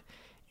covered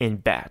in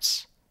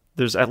bats.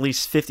 There's at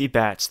least 50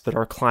 bats that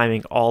are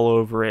climbing all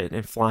over it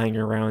and flying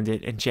around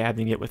it and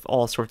jabbing it with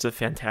all sorts of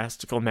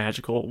fantastical,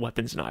 magical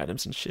weapons and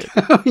items and shit.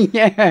 Oh,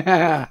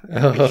 yeah.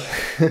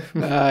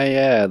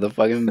 Yeah, the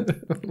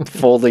fucking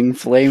folding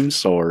flame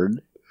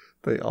sword.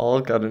 They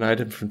all got an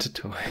item from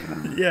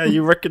Totoi. Yeah,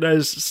 you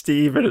recognize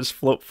Steve and his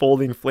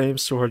folding flame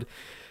sword.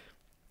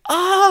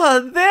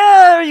 Ah,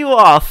 there you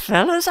are,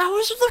 fellas. I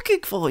was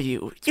looking for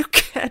you. You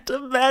can't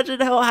imagine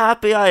how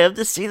happy I am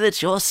to see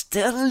that you're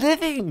still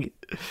living.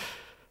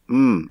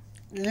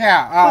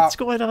 Yeah, what's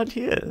going on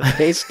here?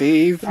 Hey,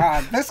 Steve.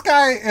 This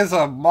guy is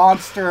a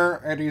monster,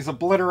 and he's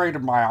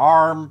obliterated my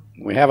arm.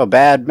 We have a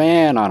bad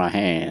man on our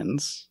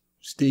hands.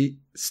 Steve,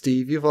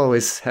 you've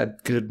always had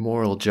good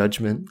moral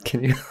judgment.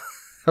 Can you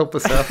help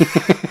us out?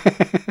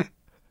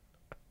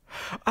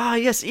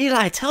 Yes,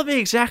 Eli, tell me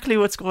exactly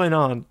what's going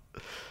on.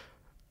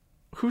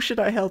 Who should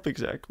I help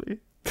exactly?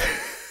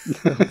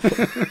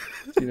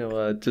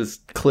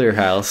 Just clear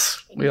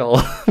house. We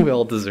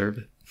all deserve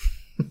it.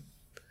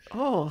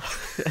 Oh,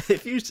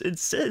 if you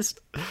insist.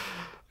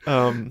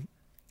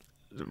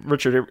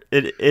 Richard,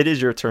 it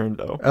is your turn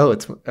though. Oh,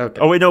 it's okay.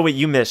 Oh wait, no, wait,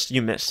 you missed.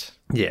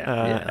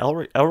 Yeah.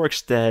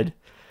 Elric's dead.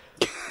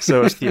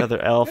 So it's the other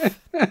elf,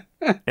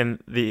 and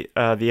the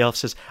elf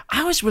says,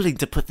 "I was willing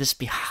to put this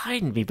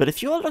behind me, but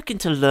if you're looking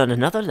to learn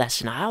another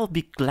lesson, I'll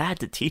be glad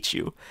to teach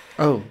you."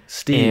 Oh,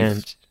 Steve,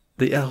 and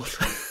the elf.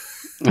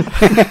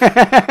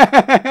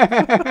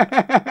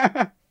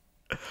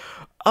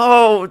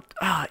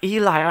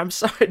 Eli, I'm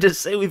sorry to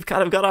say we've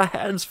kind of got our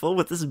hands full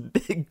with this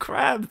big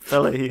crab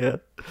fella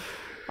here.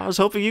 I was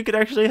hoping you could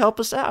actually help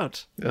us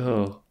out.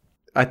 Oh,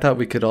 I thought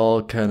we could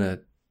all kind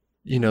of,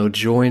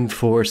 join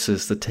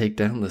forces to take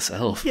down this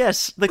elf.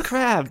 Yes, the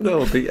crab.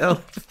 No, the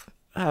elf.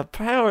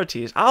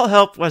 Priorities. I'll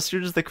help as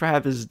soon as the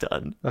crab is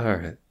done. All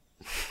right.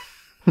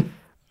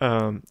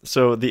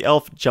 So the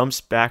elf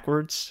jumps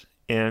backwards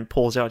and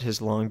pulls out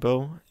his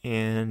longbow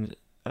and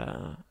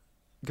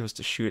goes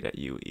to shoot at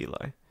you,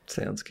 Eli.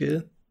 Sounds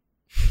good.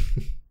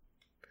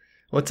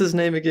 What's his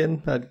name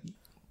again?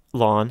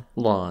 Lon.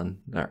 Lon.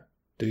 All right.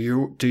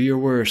 Do your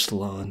worst,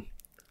 Lon.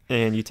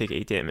 And you take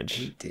 8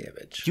 damage. 8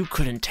 damage. You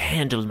couldn't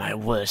handle my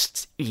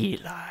worst,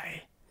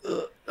 Eli.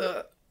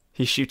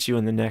 He shoots you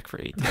in the neck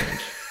for 8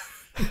 damage.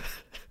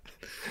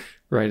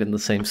 Right in the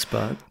same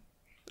spot.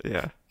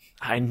 Yeah.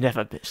 I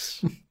never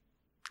miss.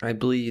 I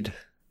bleed.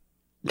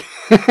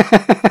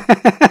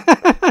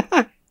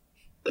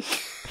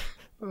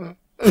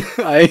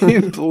 I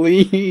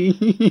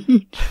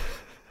bleed.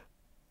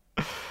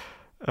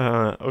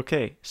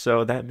 Okay,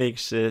 so that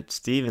makes it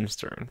Steven's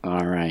turn.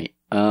 All right.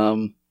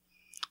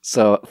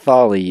 So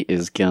Thali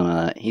is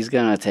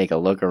gonna take a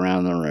look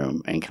around the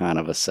room and kind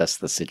of assess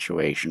the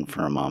situation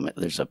for a moment.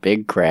 There's a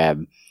big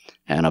crab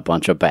and a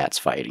bunch of bats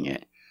fighting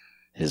it.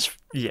 His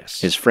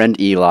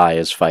friend Eli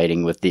is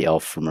fighting with the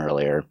elf from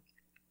earlier,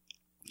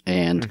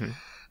 and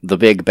the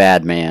big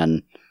bad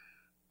man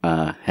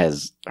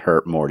has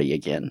hurt Morty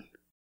again.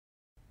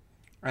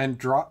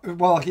 And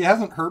he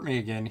hasn't hurt me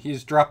again.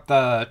 He's dropped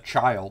the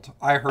child.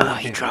 I hurt him.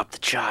 He dropped the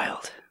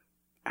child.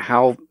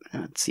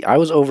 Let's see. I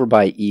was over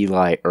by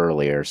Eli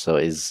earlier, so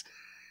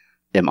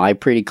am I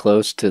pretty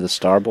close to the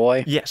Star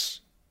Boy? Yes.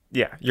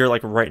 Yeah, you're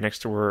like right next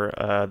to where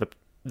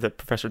the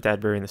Professor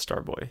Dadbury and the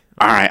Star Boy.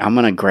 All right, I'm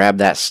gonna grab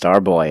that Star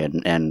Boy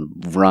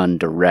and run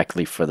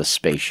directly for the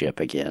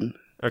spaceship again.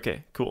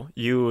 Okay, cool.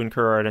 You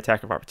incur an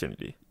attack of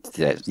opportunity.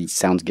 That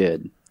sounds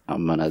good.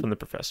 From the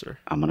Professor.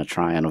 I'm gonna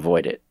try and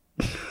avoid it.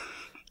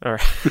 All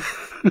right.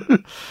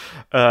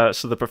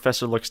 So the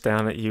Professor looks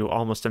down at you,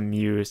 almost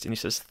amused, and he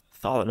says,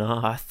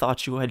 "Thalana, I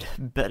thought you had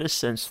better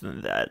sense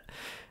than that."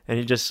 And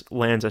he just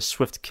lands a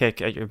swift kick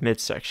at your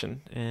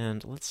midsection.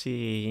 And let's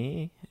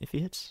see if he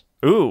hits.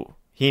 Ooh,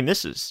 he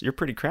misses. You're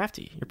pretty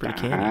crafty. You're pretty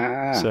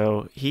canny.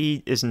 So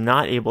he is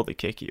not able to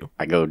kick you.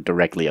 I go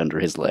directly under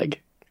his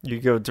leg. You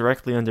go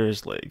directly under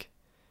his leg.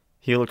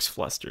 He looks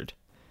flustered.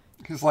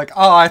 He's like,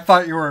 "Oh, I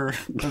thought you were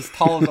as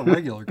tall as a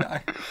regular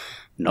guy."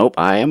 Nope,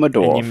 I am a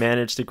dwarf. And you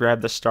manage to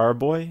grab the Star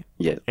Boy.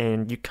 Yeah.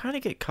 And you kind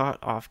of get caught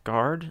off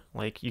guard.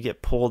 Like, you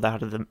get pulled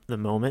out of the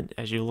moment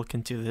as you look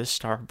into this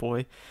Star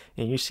Boy.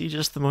 And you see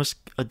just the most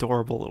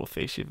adorable little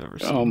face you've ever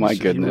seen. Oh, my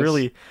goodness.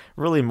 Really,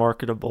 really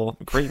marketable.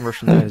 Great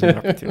merchandising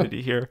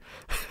opportunity here.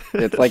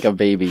 It's like a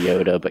Baby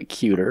Yoda, but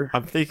cuter.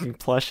 I'm thinking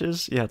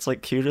plushes. Yeah, it's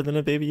like cuter than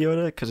a Baby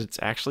Yoda because it's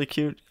actually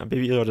cute. A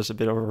Baby Yoda's a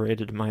bit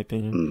overrated in my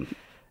opinion.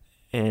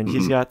 And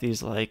he's got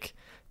these, like,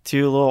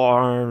 2 little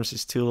arms,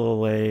 his 2 little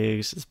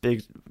legs, his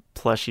big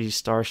plushy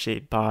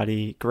star-shaped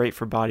body, great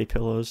for body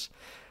pillows,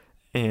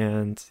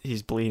 and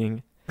he's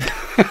bleeding.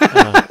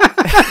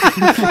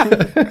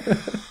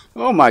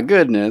 Oh my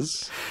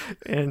goodness.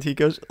 And he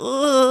goes,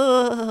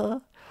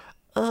 "Ugh,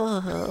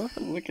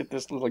 look at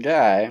this little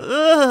guy.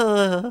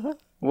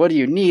 What do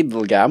you need,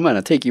 little guy? I'm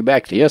gonna take you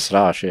back to your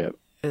starship."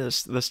 And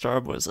the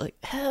Star Boy's like,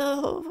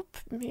 "Help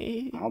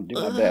me. I'll do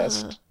my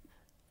best.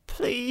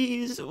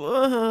 Please."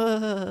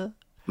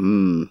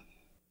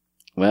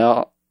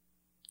 Well,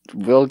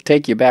 we'll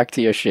take you back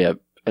to your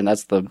ship, and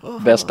that's the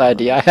best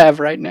idea I have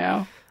right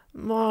now.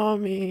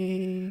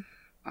 Mommy.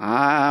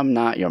 I'm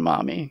not your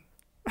mommy.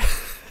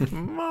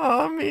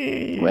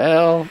 Mommy.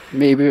 Well,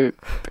 maybe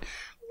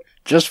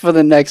just for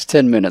the next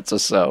 10 minutes or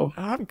so.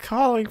 I'm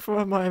calling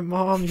for my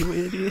mom, you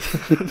idiot.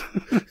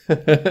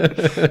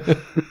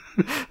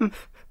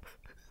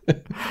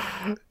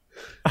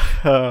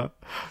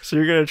 So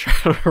you're going to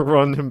try to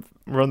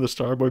run the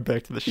Star Boy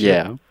back to the ship?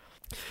 Yeah.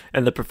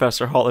 And the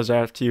Professor hollers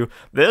after you,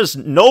 "There's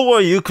nowhere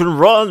you can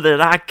run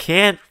that I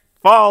can't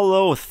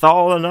follow,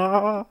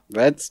 Thalana."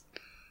 That's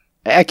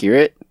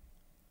accurate.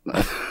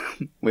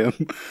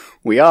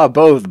 We are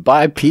both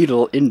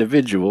bipedal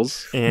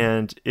individuals.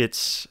 And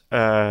it's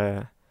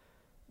the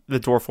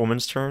dwarf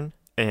woman's turn,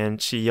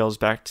 and she yells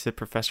back to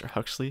Professor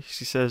Huxley.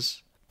 She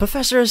says,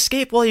 "Professor,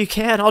 escape while you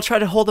can. I'll try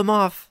to hold him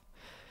off."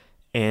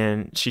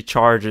 And she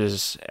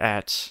charges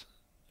at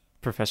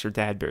Professor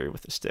Dadbury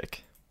with a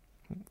stick.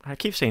 I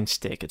keep saying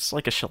stick. It's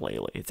like a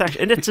shillelagh.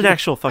 It's an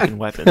actual fucking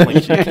weapon.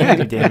 Like, you can't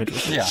do damage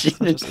with it. Yeah. It's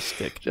just a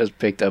stick. Just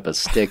picked up a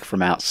stick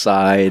from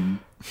outside.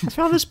 I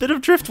found this bit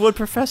of driftwood,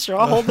 Professor.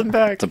 I'll hold them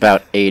back. It's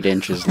about 8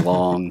 inches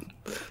long.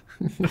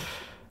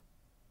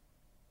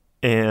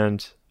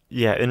 And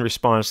yeah, in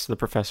response, the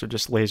professor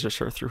just lasers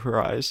her through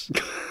her eyes.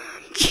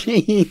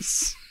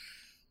 Jeez.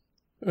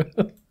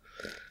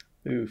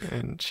 Oof.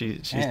 And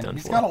she's Man, done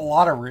he's for. got a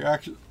lot of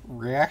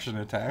reaction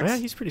attacks. Yeah,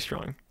 he's pretty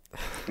strong.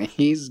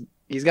 He's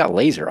got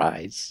laser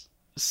eyes.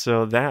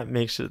 So that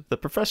makes it the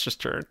professor's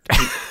turn.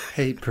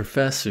 Hey,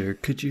 Professor,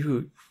 could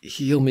you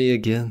heal me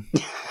again?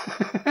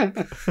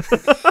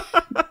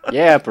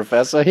 Yeah,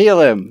 Professor,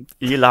 heal him.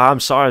 Eli, I'm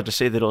sorry to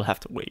say that it'll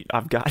have to wait.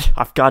 I've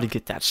got to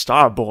get that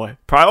star boy.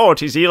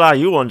 Priorities, Eli,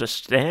 you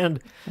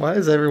understand. Why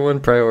is everyone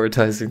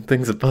prioritizing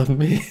things above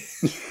me?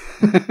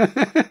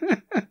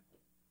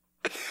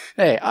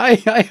 Hey, I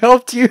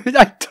helped you.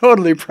 I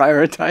totally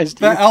prioritized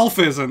The you. elf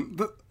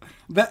isn't.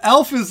 The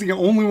elf is the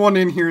only one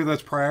in here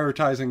that's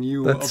prioritizing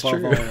you That's above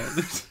true. all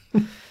others.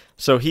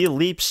 So he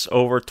leaps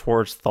over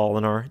towards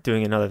Thalinar,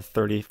 doing another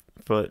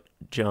 30-foot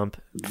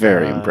jump.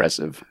 Very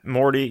impressive.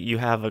 Morty, you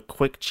have a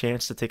quick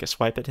chance to take a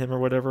swipe at him or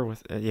whatever.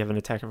 You have an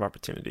attack of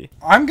opportunity.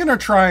 I'm gonna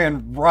try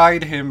and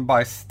ride him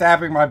by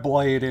stabbing my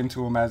blade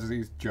into him as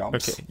he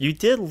jumps. Okay, you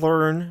did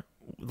learn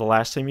the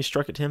last time you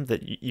struck at him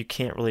that you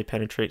can't really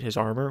penetrate his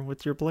armor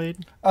with your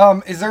blade.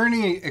 Is there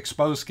any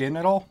exposed skin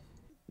at all?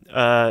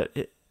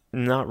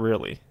 Not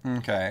really.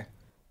 Okay.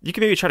 You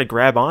can maybe try to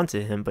grab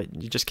onto him, but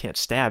you just can't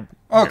stab.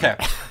 Okay.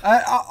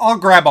 I'll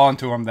grab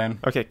onto him then.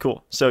 Okay,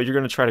 cool. So you're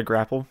going to try to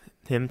grapple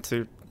him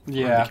to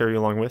Yeah. carry you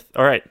along with.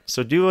 All right.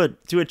 So do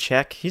a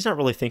check. He's not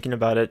really thinking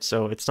about it,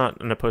 so it's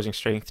not an opposing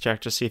strength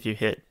check. Just see if you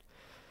hit.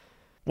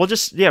 Well,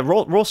 just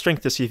roll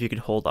strength to see if you can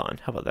hold on.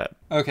 How about that?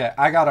 Okay,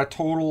 I got a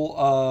total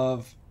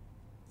of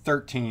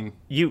 13.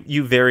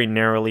 You very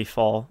narrowly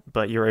fall,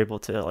 but you're able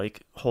to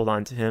like hold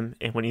on to him.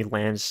 And when he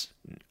lands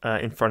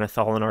in front of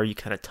Thalinar, you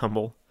kind of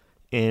tumble,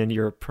 and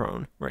you're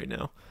prone right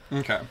now.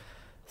 Okay.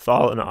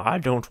 Thalinar, I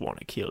don't want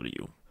to kill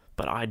you,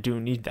 but I do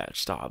need that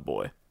star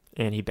boy.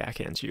 And he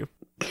backhands you.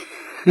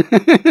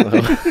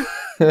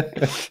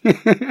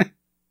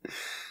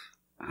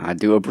 I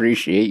do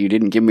appreciate you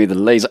didn't give me the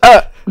laser.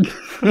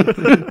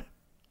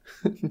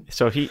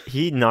 So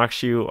he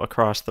knocks you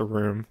across the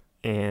room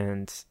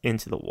and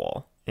into the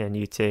wall, and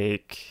you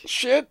take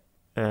Shit.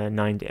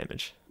 9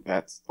 damage.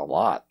 That's a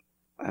lot.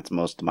 That's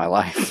most of my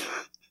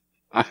life.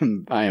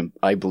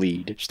 I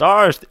bleed.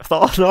 Stars,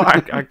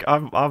 Thalinar,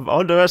 I've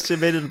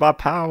underestimated my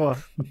power.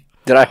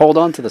 Did I hold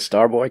on to the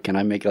star boy? Can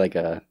I make like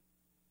a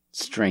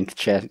strength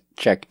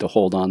check to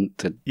hold on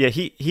to? Yeah,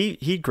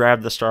 he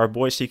grabbed the star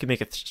boy, so you can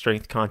make a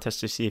strength contest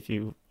to see if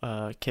you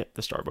kept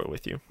the star boy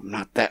with you. I'm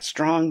not that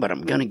strong, but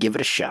I'm gonna give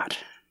it a shot.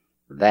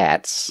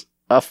 That's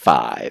a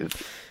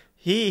 5.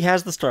 He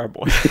has the star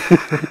boy.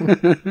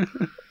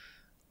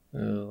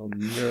 Oh,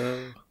 no.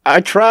 I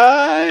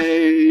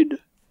tried.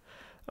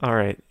 All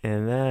right,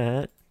 and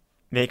that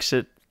makes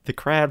it the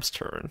crab's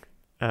turn.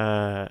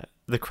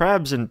 The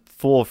crab's in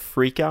full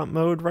freak-out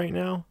mode right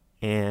now,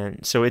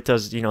 and so it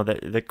does,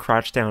 the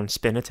crouch-down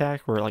spin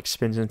attack where it, like,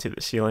 spins into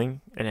the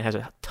ceiling, and it has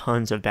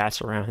tons of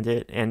bats around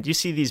it. And you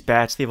see these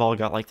bats, they've all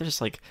got, like, they're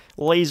just, like,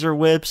 laser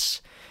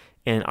whips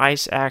and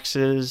ice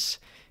axes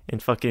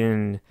and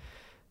fucking...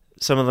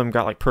 Some of them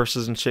got, like,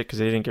 purses and shit because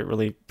they didn't get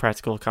really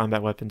practical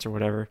combat weapons or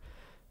whatever.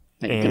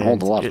 You can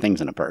hold a lot of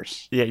things in a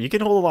purse. Yeah, you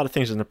can hold a lot of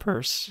things in a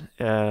purse,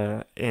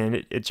 and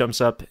it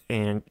jumps up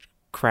and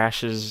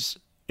crashes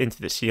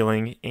into the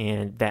ceiling,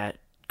 and that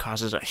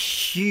causes a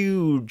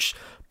huge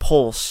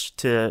pulse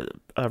to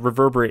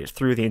reverberate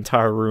through the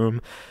entire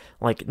room,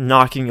 like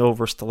knocking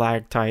over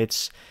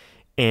stalactites,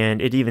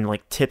 and it even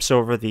like tips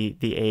over the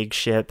egg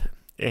ship,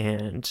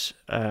 and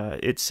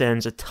it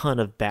sends a ton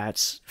of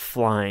bats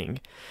flying.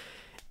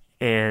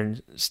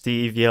 And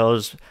Steve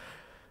yells,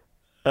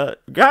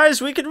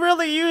 guys, we could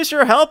really use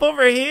your help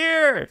over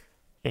here.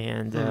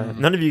 And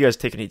none of you guys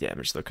take any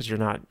damage, though, because you're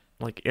not,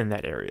 like, in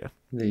that area.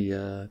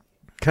 The,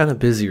 kind of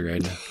busy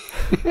right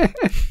now.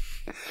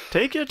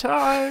 Take your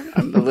time.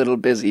 I'm a little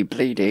busy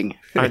bleeding.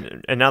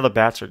 And now the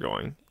bats are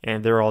going,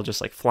 and they're all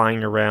just, like,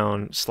 flying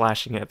around,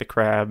 slashing at the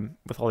crab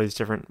with all these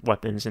different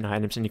weapons and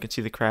items, and you can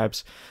see the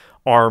crab's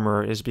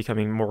armor is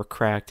becoming more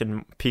cracked,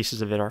 and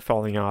pieces of it are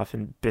falling off,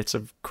 and bits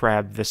of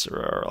crab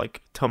viscera are,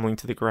 like, tumbling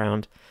to the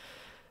ground.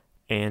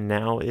 And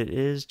now it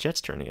is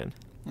Jet's turn again.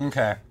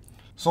 Okay.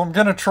 So I'm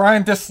gonna try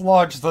and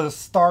dislodge the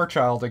Star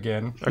Child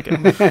again.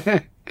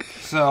 Okay.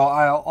 So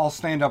I'll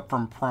stand up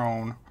from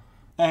prone.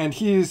 And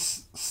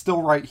he's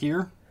still right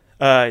here?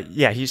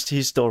 Yeah,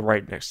 he's still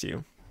right next to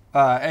you.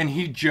 And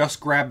he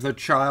just grabbed the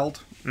child.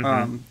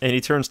 Mm-hmm. And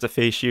he turns to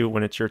face you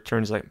when it's your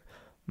turn. He's like,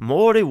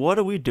 Morty, what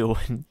are we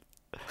doing?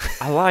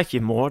 I like you,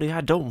 Morty.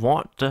 I don't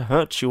want to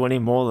hurt you any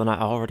more than I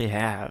already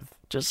have.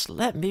 Just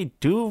let me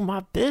do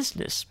my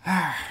business.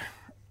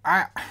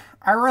 I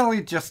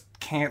really just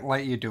can't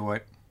let you do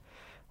it.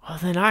 Well,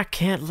 then I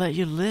can't let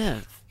you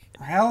live.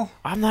 Well,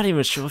 I'm not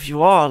even sure if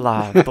you are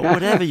alive, but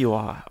whatever you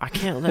are, I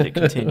can't let it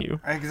continue.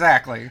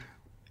 Exactly.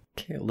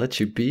 Can't let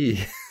you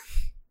be.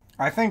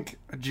 I think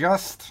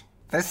just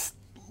this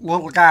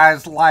little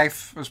guy's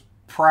life is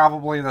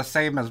probably the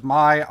same as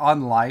my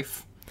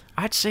unlife.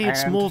 I'd say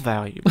it's more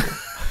valuable.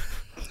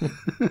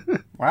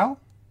 Well,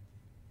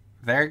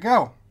 there you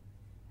go.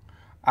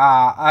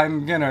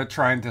 I'm gonna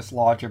try and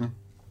dislodge him.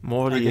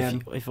 Morty,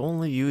 if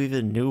only you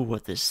even knew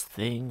what this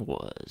thing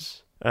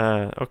was.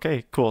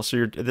 Okay, cool.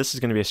 So this is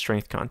gonna be a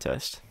strength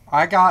contest.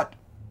 I got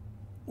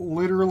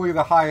literally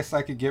the highest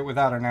I could get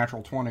without a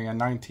natural 20, a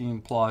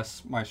 19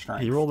 plus my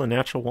strength. You rolled a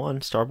natural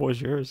 1.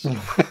 Starboy's yours.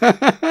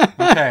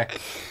 Okay.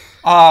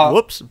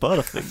 Whoops,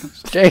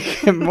 Butterfingers.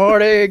 Jake and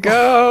Morty,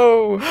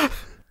 go!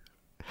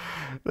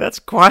 That's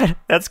quite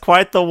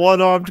the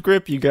one-armed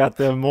grip you got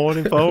there,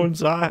 Morty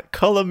Bones.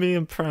 Color me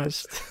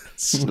impressed.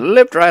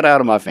 Slipped right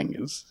out of my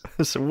fingers.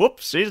 So,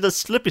 whoops, he's the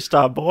slippy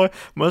star boy.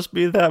 Must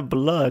be that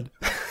blood.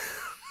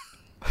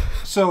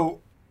 So,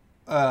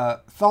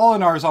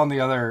 Thalinar's on the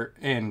other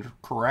end,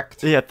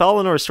 correct? Yeah,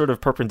 Thalinar is sort of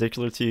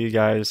perpendicular to you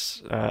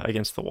guys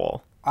against the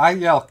wall. I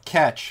yell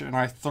catch, and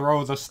I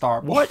throw the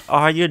star boy. What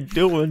are you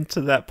doing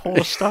to that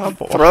poor star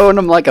boy? Throwing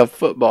him like a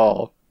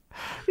football.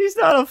 He's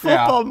not a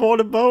football,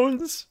 Morty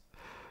Bones.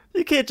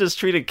 You can't just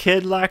treat a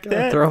kid like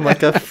that. Throw him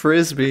like a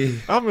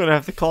frisbee. I'm going to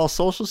have to call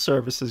social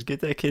services,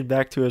 get that kid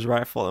back to his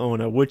rightful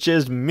owner, which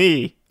is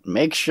me.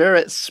 Make sure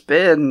it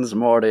spins,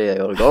 Morty.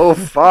 It'll go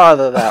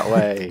farther that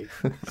way.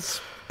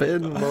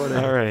 Spin, Morty.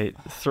 All right.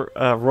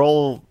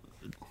 Roll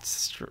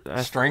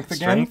Strength again?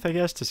 Strength, I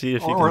guess, to see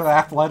if you Or can... the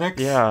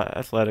athletics? Yeah,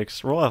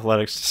 athletics. Roll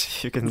athletics to see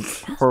if you can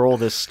hurl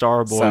this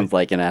star boy. Sounds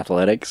like an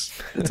athletics.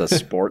 It's a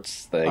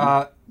sports thing.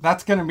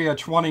 That's going to be a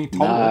 20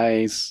 total.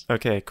 Nice.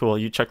 Okay, cool.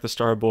 You check the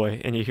star boy,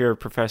 and you hear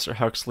Professor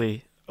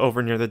Huxley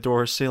over near the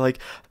door say, like,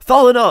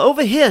 Thalina,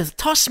 over here!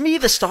 Toss me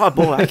the star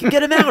boy! I can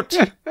get him out!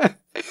 All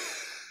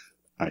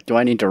right, do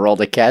I need to roll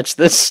to catch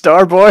this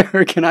star boy,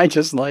 or can I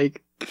just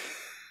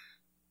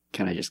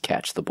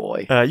catch the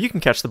boy? You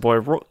can catch the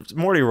boy.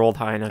 Morty rolled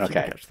high enough.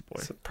 Okay. You can catch the boy.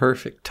 It's a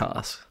perfect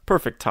toss.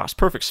 Perfect toss.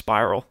 Perfect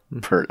spiral.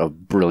 A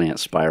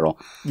brilliant spiral.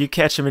 You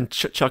catch him and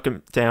chuck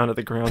him down to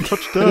the ground.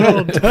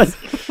 Touchdown!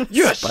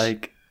 Yes!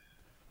 Spike.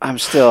 I'm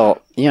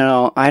still,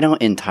 I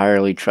don't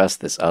entirely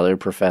trust this other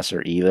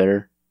professor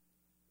either.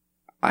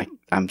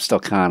 I'm still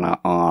kind of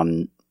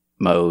on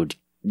mode,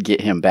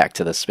 get him back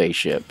to the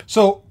spaceship.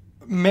 So,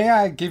 may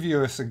I give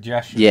you a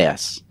suggestion?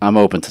 Yes, I'm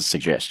open to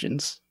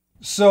suggestions.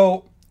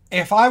 So,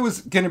 if I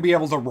was going to be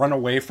able to run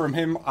away from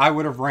him, I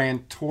would have ran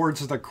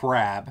towards the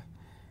crab.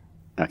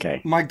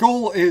 Okay. My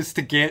goal is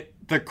to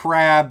get the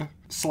crab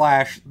 /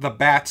 the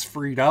bats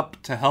freed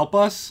up to help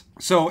us.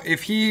 So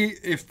if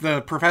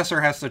the professor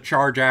has to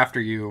charge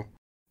after you,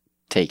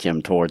 Take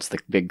him towards the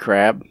big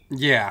crab?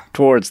 yeah.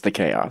 Towards the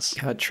chaos.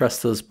 Gotta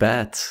trust those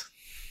bats.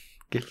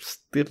 Give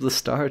the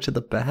star to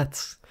the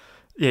bats.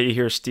 Yeah, you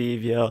hear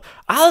Steve yell,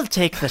 I'll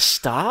take the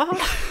star.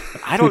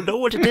 I don't know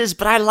what it is,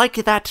 but I like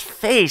that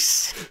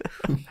face.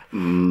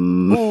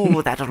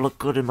 Ooh, that'll look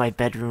good in my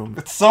bedroom.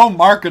 It's so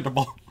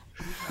marketable.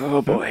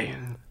 Oh boy.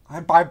 I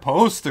buy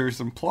posters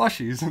and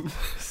plushies and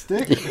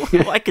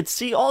stickers. I could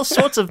see all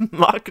sorts of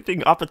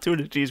marketing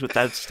opportunities with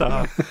that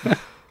star.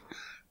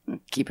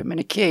 Keep him in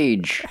a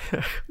cage.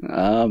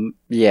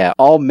 Yeah,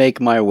 I'll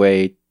make my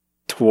way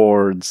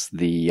towards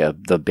the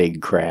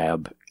big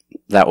crab.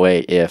 That way,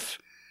 if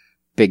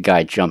big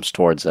guy jumps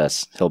towards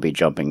us, he'll be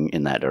jumping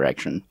in that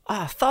direction.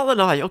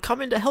 Thalina, you're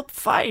coming to help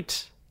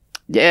fight.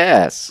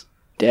 Yes,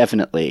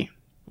 definitely.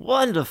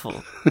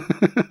 Wonderful.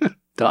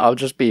 I'll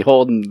just be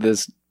holding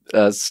this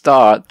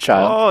star,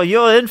 child. Oh,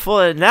 you're in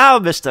for it now,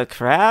 Mr.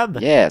 Crab.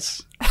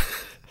 Yes.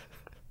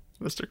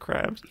 Mr.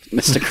 Krabs.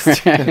 Mr.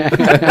 Crab.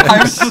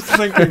 I was just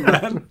thinking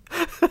that.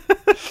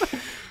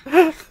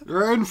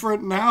 You're in for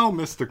it now,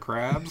 Mr.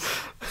 Krabs.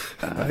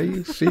 Are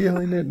you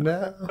feeling it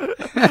now?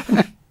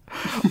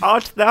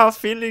 Art thou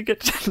feeling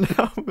it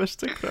now,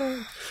 Mr.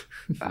 Krabs?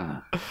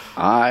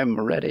 I'm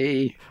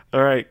ready.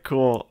 All right,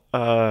 cool.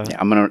 I'm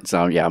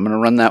gonna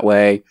run that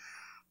way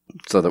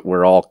so that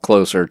we're all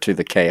closer to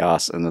the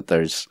chaos, and that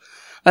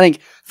I think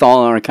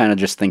Thalinar kind of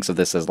just thinks of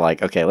this as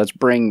like, okay, let's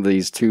bring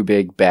these two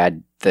big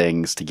bad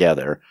things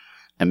together,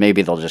 and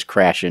maybe they'll just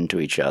crash into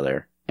each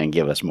other and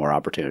give us more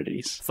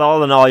opportunities.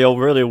 Thalina, you're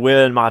really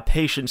wearing my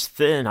patience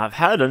thin. I've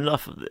had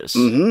enough of this.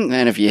 Mm-hmm.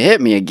 And if you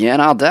hit me again,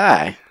 I'll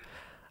die.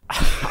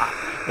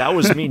 That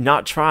was me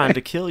not trying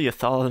to kill you,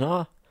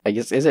 Thalina. I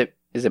guess is it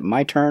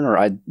my turn, or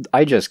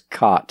I just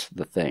caught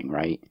the thing,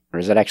 right? Or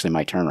is it actually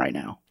my turn right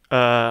now?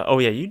 Oh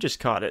yeah, you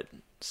just caught it.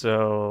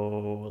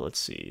 So let's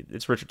see.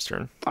 It's Richard's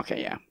turn.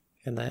 Okay, yeah.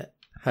 And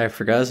I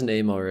forgot his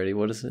name already.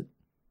 What is it?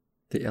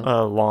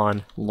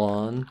 Lawn.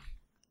 Lawn.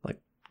 Like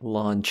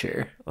lawn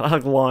chair.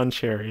 Like lawn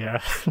chair, yeah.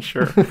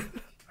 Sure.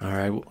 All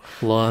right,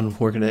 Lawn,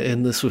 we're going to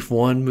end this with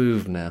one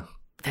move now.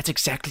 That's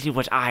exactly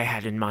what I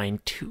had in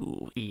mind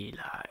too,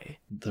 Eli.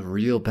 The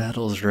real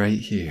battle's right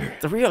here.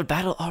 The real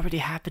battle already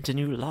happened and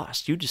you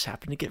lost. You just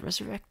happened to get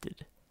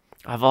resurrected.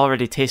 I've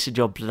already tasted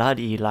your blood,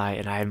 Eli,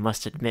 and I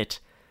must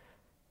admit,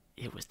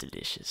 it was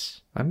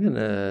delicious. I'm going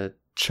to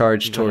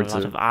charge towards a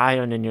lot of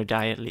iron in your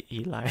diet,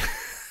 Eli.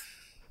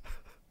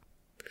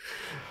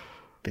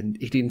 Been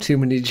eating too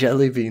many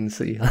jelly beans,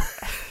 Eli.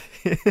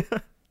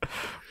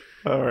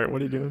 All right,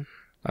 what are you doing?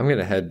 I'm going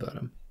to headbutt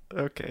him.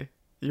 Okay.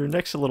 Your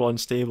neck's a little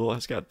unstable.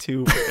 It's got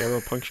 2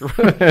 arrow puncture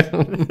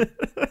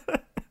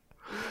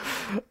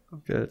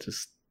I'm going to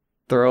just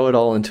throw it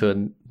all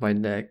into my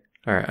neck.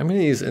 All right, I'm going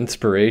to use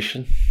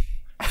inspiration.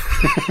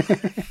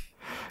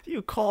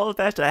 You call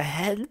that a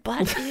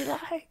headbutt,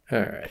 Eli? All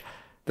right.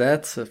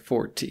 That's a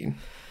 14.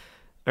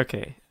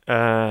 Okay.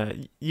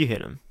 You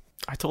hit him.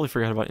 I totally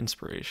forgot about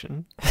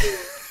inspiration.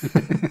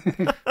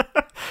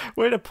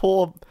 Way to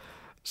pull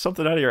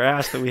something out of your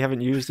ass that we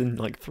haven't used in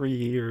like 3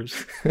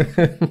 years.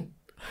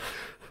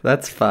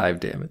 That's 5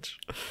 damage.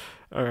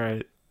 All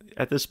right.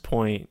 At this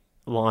point,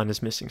 Lon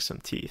is missing some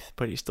teeth,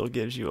 but he still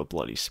gives you a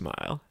bloody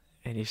smile.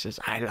 And he says,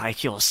 I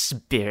like your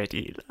spirit,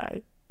 Eli.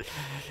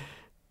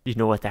 You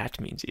know what that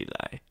means,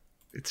 Eli?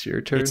 It's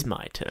your turn. It's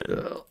my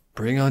turn.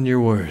 Bring on your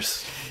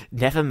worst.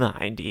 Never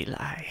mind,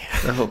 Eli.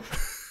 Oh.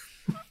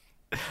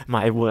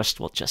 My worst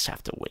will just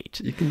have to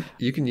wait.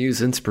 You can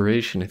use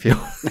inspiration if you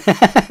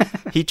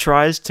want. He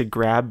tries to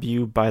grab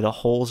you by the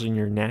holes in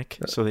your neck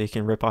so that he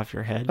can rip off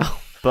your head,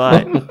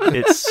 but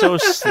it's so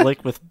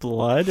slick with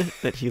blood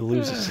that he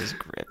loses his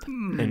grip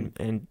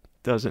and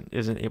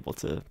isn't able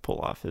to pull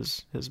off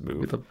his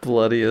move. The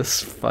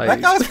bloodiest fight.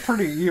 That guy's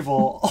pretty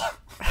evil.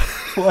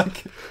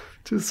 Like,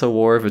 just a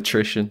war of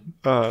attrition.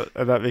 And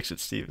that makes it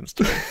Steven's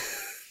turn.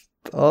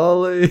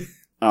 Ollie.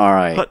 All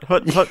right.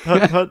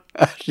 Hut.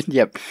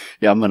 Yep.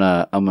 Yeah, I'm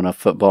gonna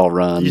football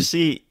run. You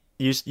see,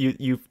 you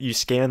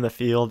scan the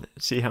field,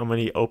 see how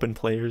many open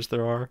players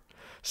there are.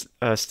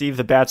 Steve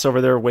the Bat's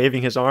over there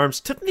waving his arms.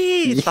 To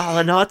me,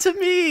 Thalana, to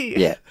me.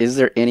 Yeah. Is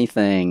there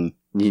anything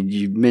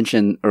you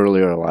mentioned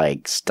earlier,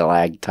 like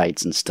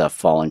stalactites and stuff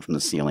falling from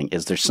the ceiling?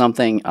 Is there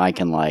something I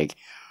can like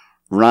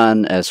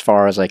run as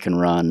far as I can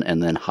run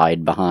and then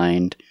hide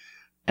behind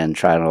and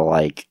try to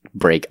like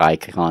break eye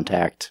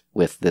contact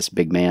with this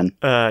big man?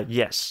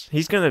 Yes.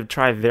 He's gonna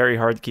try very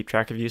hard to keep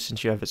track of you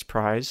since you have his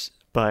prize,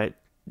 but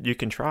you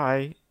can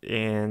try,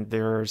 and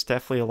there's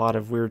definitely a lot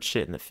of weird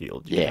shit in the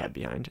field you can hide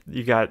behind.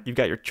 You've got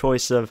your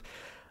choice of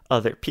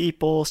other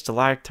people,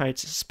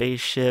 stalactites, a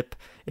spaceship.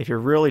 If you're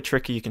really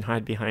tricky, you can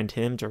hide behind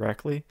him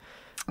directly.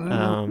 I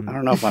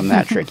don't know if I'm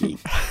that tricky.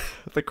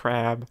 The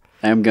crab.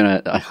 I'm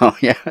gonna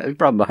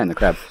probably behind the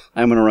crab.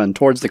 I'm gonna run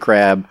towards the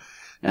crab,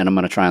 and I'm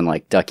gonna try and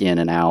like duck in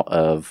and out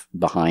of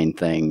behind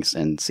things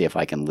and see if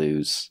I can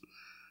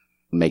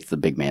make the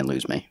big man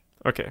lose me.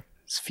 Okay.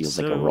 This feels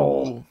like a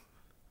roll.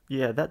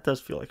 Yeah, that does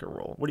feel like a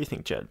roll. What do you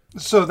think, Jed?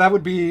 so that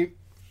would be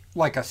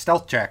like a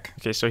stealth check.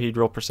 Okay, so he'd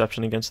roll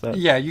perception against that?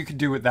 Yeah, you could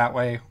do it that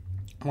way.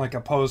 Like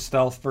opposed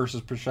stealth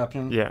versus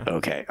perception. Yeah.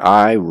 Okay,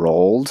 I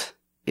rolled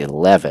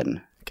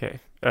 11. Okay.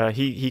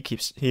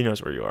 He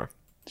knows where you are.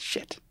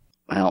 Shit.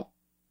 Well,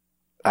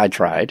 I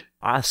tried.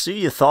 I see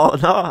you, Thor.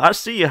 No, I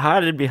see you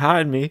hiding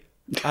behind me.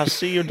 I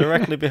see you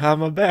directly behind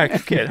my back. You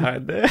can't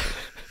hide there.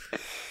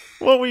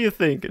 What were you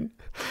thinking?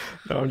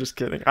 No, I'm just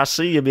kidding. I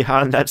see you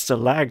behind that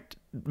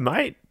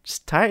stalagmite. It's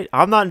tight.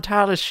 I'm not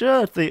entirely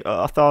sure,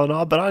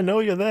 Thor, but I know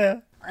you're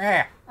there.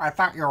 I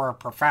thought you were a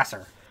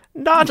professor.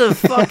 Not a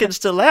fucking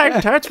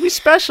stalactites. We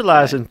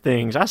specialize in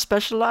things. I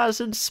specialize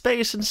in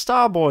space and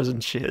Star Wars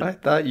and shit. I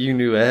thought you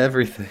knew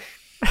everything.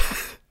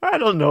 I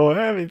don't know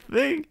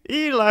everything.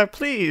 Eli,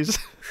 please.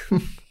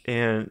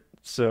 And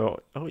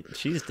so,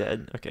 she's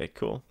dead. Okay,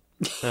 cool.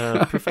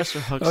 Professor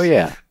Huxley. Oh,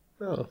 yeah.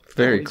 Oh,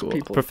 very cool.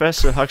 People.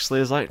 Professor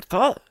Huxley is like,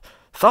 Thor,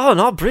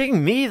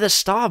 bring me the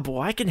Star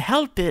Boy. I can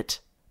help it.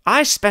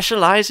 I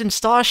specialize in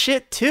star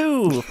shit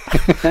too.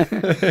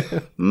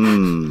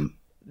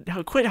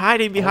 Now quit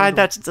hiding behind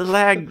that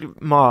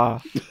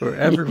stalagma. Where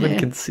everyone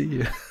can see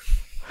you.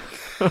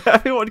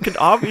 Everyone can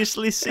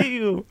obviously see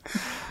you.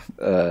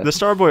 The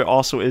Star Boy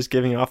also is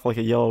giving off like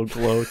a yellow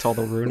glow to all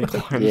the runic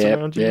lines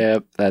around you.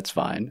 Yep, that's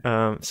fine.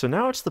 So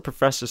now it's the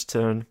professor's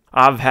turn.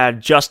 I've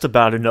had just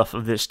about enough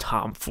of this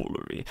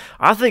tomfoolery.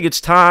 I think it's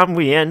time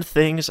we end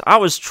things. I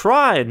was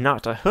trying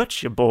not to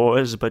hurt you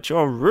boys, but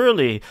you're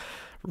really,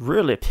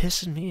 really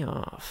pissing me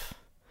off.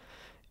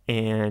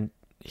 And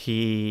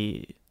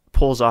he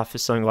pulls off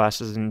his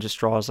sunglasses and just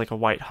draws like a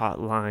white hot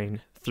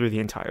line through the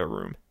entire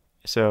room.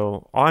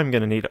 So I'm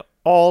going to need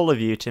all of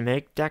you to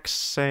make dex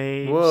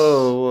saves.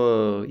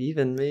 Whoa,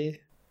 even me?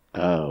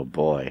 Oh,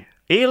 boy.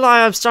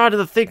 Eli, I'm starting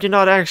to think you're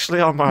not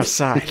actually on my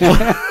side.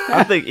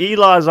 I think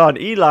Eli's on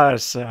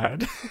Eli's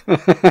side.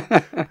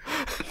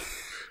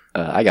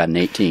 I got an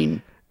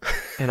 18.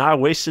 And I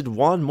wasted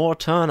one more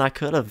turn. I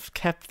could have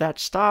kept that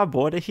Star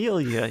Boy to heal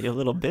you, you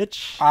little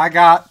bitch. I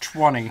got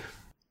 20.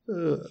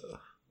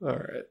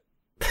 Alright.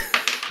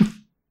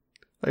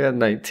 I got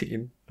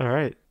 19.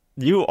 Alright.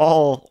 You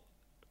all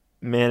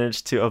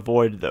managed to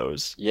avoid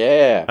those.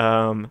 Yeah.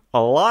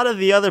 A lot of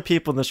the other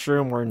people in this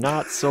room were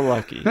not so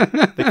lucky.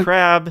 The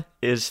crab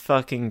is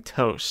fucking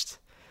toast.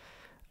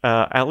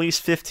 At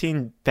least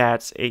 15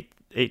 bats ate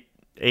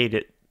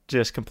it.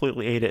 Just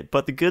completely ate it.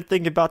 But the good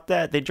thing about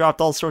that, they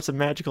dropped all sorts of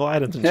magical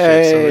items and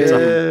shit. So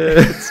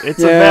it's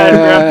a bad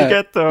grab to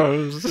get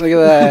those. Look at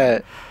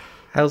that.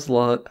 How's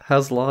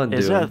Lon doing?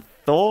 Is that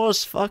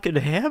Thor's fucking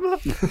hammer?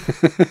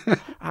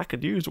 I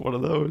could use one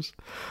of those.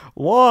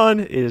 Lon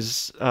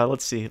is,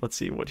 let's see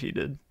what he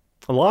did.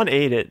 Lon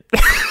ate it.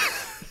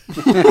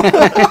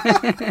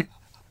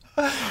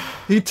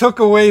 He took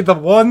away the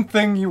one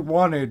thing you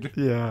wanted.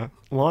 Yeah.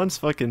 Lon's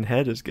fucking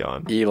head is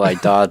gone. Eli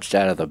dodged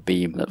out of the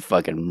beam that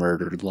fucking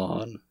murdered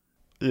Lon.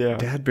 Yeah.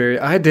 Dadbury,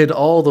 I did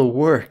all the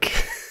work.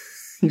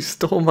 You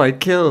stole my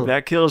kill.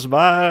 That kill's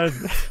mine.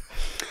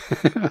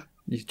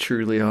 You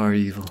truly are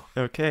evil.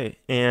 Okay,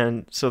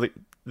 and so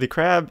the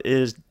crab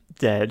is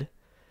dead,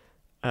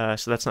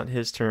 so that's not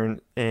his turn,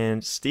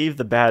 and Steve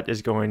the bat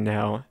is going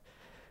now,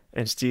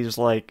 and Steve's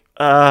like,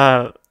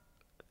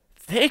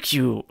 thank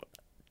you,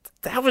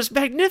 that was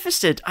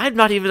magnificent. I'm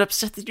not even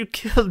upset that you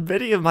killed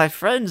many of my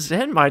friends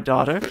and my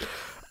daughter.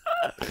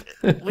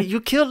 Well,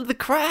 you killed the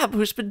crab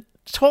who's been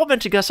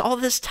tormenting us all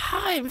this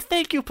time.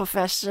 Thank you,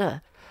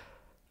 Professor.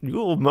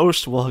 You're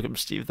most welcome,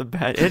 Steve the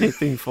bat.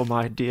 Anything for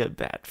my dear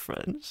bat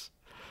friends.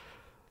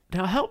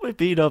 Now help me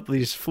beat up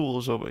these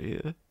fools over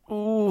here.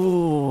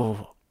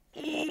 Ooh.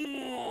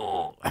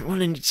 I'm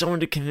gonna need someone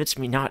to convince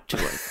me not to,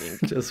 I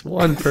think. Just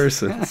one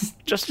person.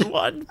 Just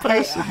one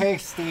person. Hey,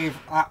 Steve.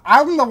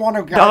 I'm the one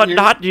who got you.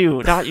 Not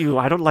you.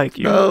 I don't like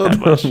you No. I'm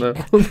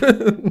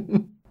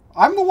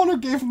the one who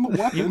gave him the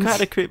weapons. You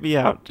kind of creep me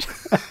out.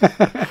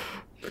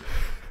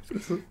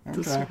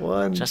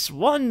 Just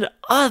one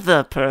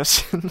other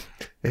person.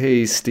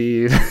 Hey,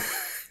 Steve.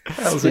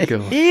 How's it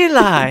going?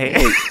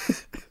 Eli!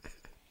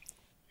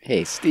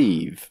 Hey,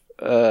 Steve.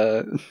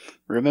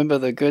 Remember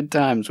the good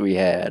times we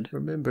had?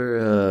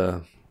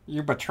 Remember,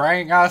 You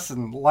betraying us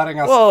and letting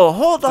us. Whoa,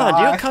 hold on.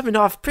 die? You're coming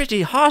off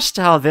pretty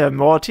hostile there,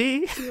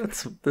 Morty.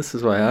 this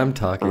is why I'm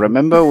talking.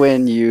 Remember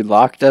when you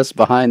locked us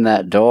behind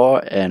that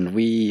door and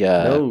we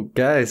No,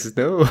 guys,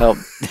 no.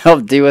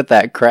 helped deal with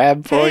that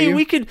crab for Hey, you?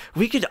 we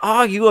could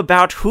argue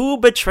about who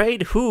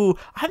betrayed who.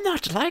 I'm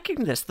not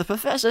liking this. The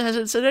professor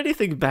hasn't said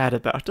anything bad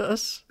about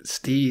us.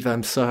 Steve,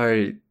 I'm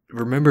sorry.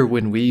 Remember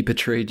when we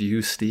betrayed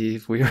you,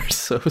 Steve? We are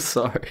so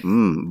sorry.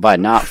 By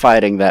not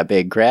fighting that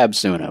big crab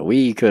sooner.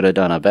 We could have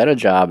done a better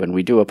job, and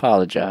we do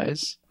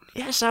apologize.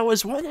 Yes, I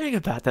was wondering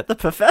about that. The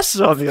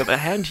professor, on the other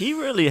hand, he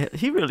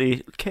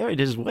really carried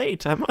his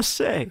weight, I must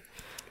say.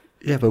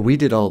 Yeah, but we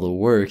did all the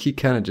work. He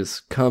kind of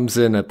just comes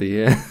in at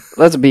the end.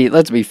 Let's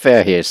be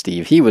fair here,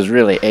 Steve. He was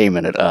really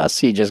aiming at us.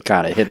 He just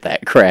kind of hit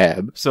that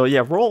crab. So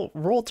yeah,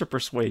 roll to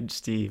persuade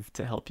Steve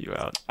to help you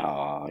out.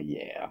 Oh,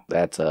 yeah.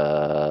 That's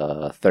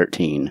a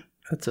 13.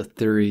 That's a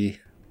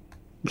 3.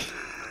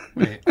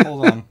 Wait,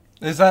 hold on.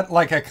 Is that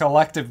like a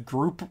collective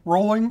group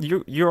rolling?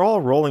 You're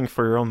all rolling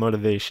for your own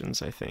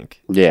motivations, I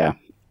think. Yeah.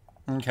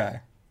 Okay.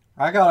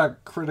 I got a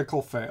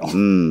critical fail.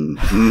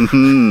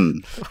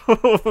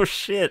 Oh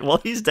shit! Well,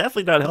 he's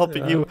definitely not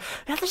helping you.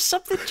 Yeah, there's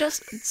something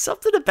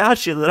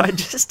about you that I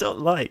just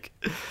don't like.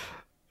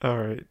 All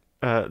right.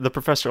 The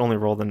professor only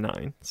rolled a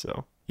 9,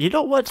 so you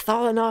know what,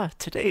 Thalana?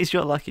 Today's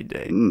your lucky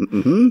day.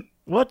 Mm-hmm.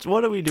 What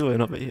are we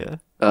doing over here?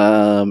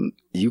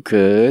 You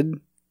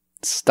could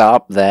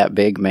stop that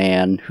big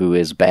man who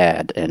is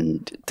bad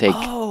and take.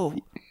 Oh.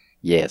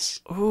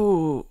 Yes.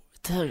 Ooh.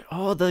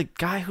 The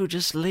guy who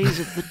just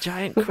lasered the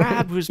giant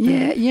crab who's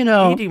been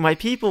eating my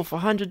people for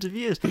hundreds of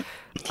years.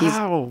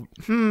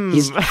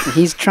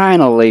 He's trying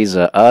to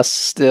laser us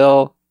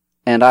still,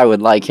 and I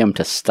would like him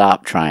to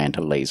stop trying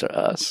to laser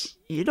us.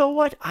 You know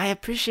what? I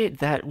appreciate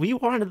that. We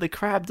wanted the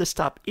crab to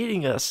stop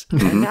eating us,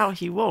 and now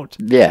he won't.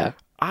 Yeah.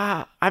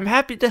 I'm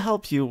happy to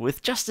help you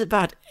with just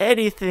about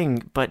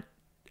anything, but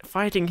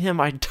fighting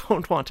him, I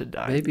don't want to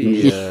die. Maybe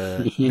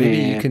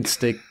you can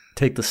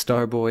take the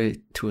Starboy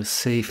to a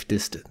safe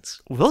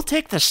distance. We'll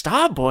take the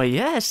Starboy,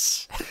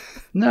 yes.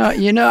 No, I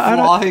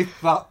don't.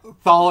 Fly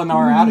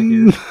Thalinar out of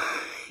here.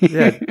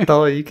 Yeah,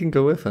 Thala, you can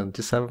go with him.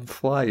 Just have him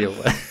fly you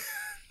away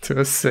to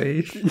a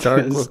safe,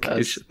 dark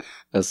location.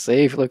 A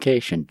safe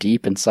location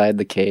deep inside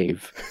the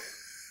cave.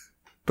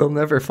 They'll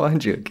never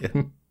find you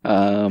again.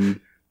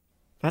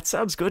 That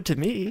sounds good to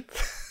me.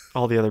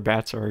 All the other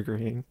bats are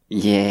agreeing.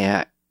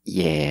 Yeah.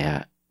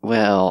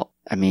 Well,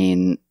 I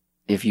mean,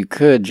 if you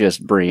could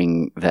just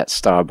bring that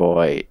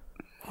Starboy.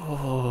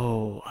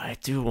 Oh, I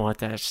do want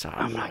that Starboy.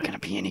 I'm not going to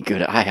be any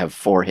good. I have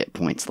 4 hit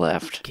points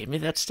left. Give me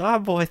that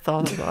Starboy,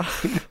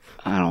 Thalana.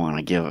 I don't want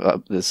to give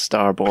up this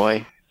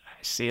Starboy.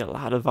 I see a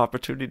lot of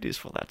opportunities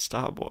for that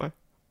Starboy.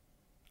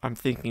 I'm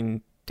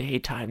thinking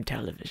daytime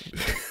television.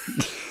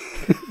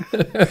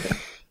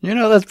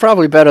 That's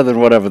probably better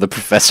than whatever the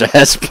professor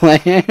has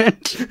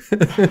planned.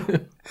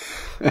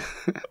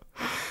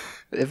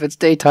 If it's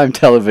daytime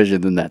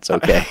television, then that's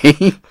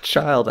okay.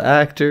 Child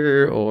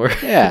actor or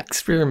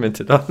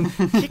experimented on.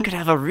 He could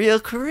have a real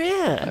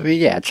career. I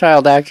mean,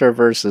 child actor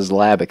versus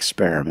lab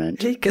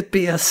experiment. He could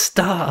be a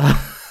star.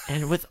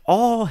 And with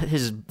all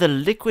the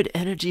liquid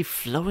energy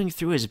flowing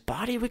through his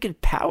body, we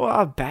could power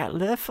our bat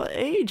lair for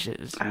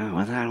ages. Oh,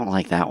 well, I don't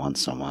like that one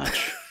so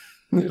much.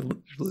 You're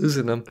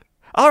losing him.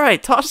 All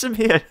right, toss him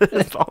here.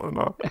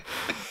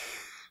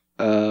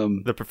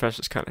 The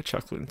professor's kind of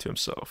chuckling to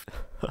himself.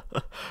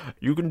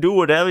 You can do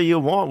whatever you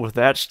want with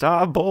that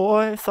star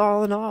boy,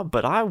 Thalinar,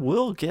 but I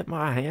will get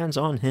my hands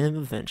on him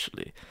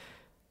eventually.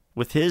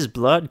 With his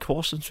blood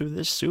coursing through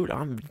this suit,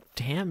 I'm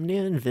damn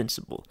near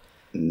invincible.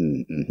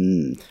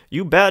 Mm-hmm.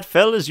 You bad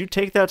fellas, you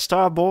take that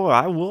star boy,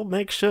 I will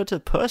make sure to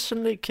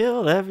personally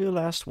kill every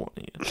last one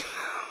of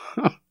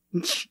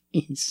you.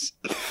 Jeez.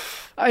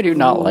 I do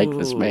not like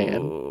this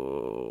man.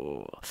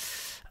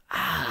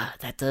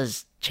 That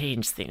does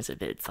change things a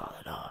bit,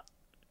 Thalinar.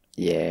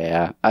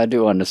 Yeah, I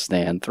do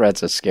understand.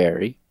 Threats are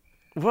scary.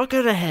 We're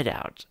gonna head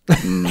out.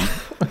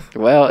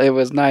 Well, it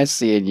was nice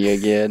seeing you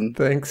again.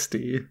 Thanks,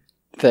 Steve.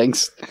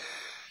 Thanks,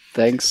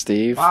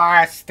 Steve.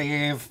 Bye,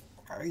 Steve.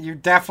 You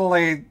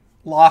definitely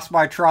lost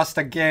my trust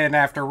again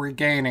after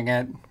regaining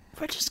it.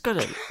 We're just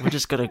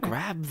gonna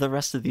grab the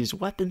rest of these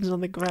weapons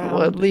on the ground.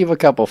 Well, leave a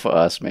couple for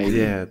us, maybe.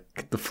 Yeah,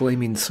 the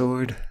flaming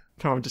sword.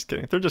 No, I'm just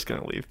kidding. They're just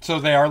gonna leave. So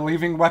they are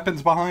leaving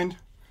weapons behind?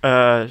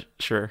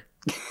 Sure.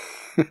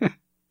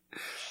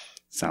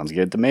 Sounds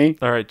good to me.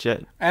 All right,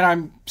 Jet. And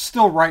I'm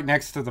still right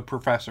next to the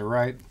professor,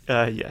 right?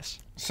 Yes.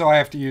 So I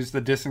have to use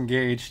the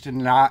disengage to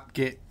not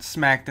get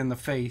smacked in the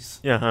face.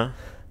 Uh-huh.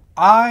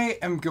 I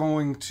am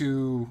going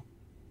to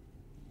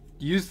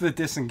use the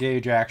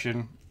disengage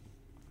action,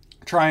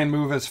 try and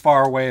move as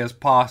far away as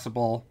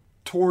possible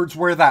towards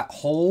where that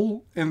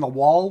hole in the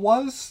wall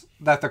was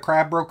that the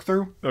crab broke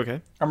through.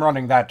 Okay. I'm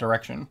running that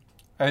direction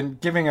and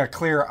giving a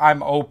clear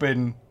I'm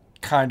open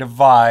kind of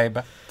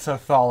vibe to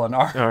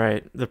Thalinar. All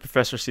right. The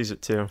professor sees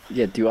it too.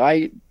 Yeah, did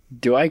I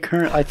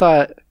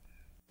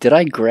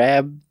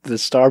grab the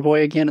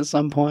Starboy again at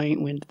some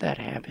point? When did that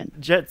happen?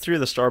 Jet threw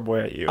the star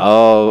boy at you.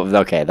 Oh,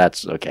 okay,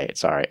 that's okay.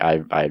 Sorry,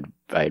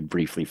 I'd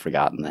briefly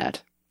forgotten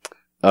that.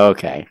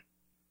 Okay.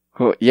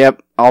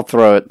 Yep, I'll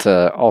throw it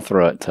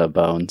to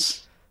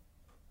Bones.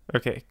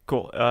 Okay,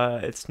 cool.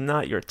 It's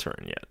not your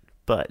turn yet,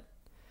 but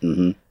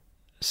Mm-hmm.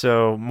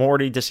 so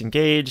Morty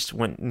disengaged,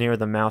 went near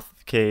the mouth of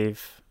the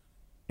cave,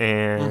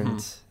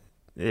 and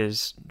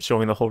is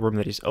showing the whole room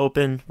that he's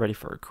open, ready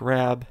for a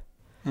grab.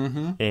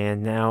 Mm-hmm.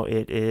 And now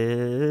it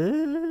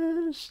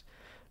is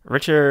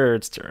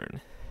Richard's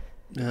turn.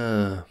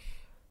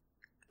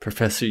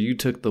 Professor, you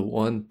took the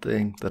one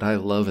thing that I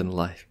love in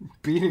life.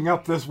 Beating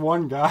up this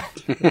one guy.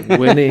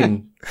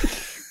 Winning.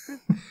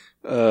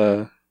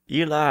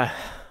 Eli,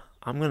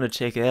 I'm going to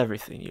take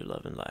everything you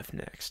love in life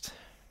next.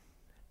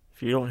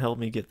 If you don't help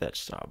me get that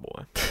star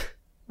boy.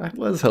 I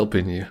was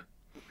helping you.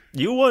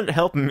 You weren't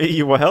helping me,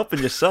 you were helping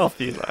yourself,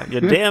 Eli.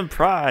 Your damn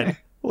pride.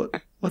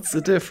 What's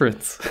the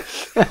difference?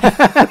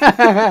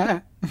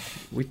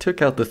 We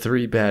took out the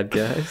 3 bad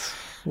guys.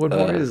 What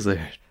more is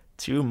there?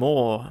 2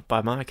 more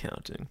by my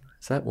counting.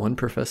 Is that one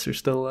professor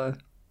still alive?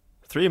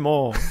 3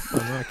 more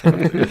by my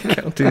counting.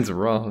 Counting's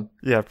wrong.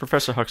 Yeah,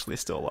 Professor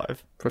Huxley's still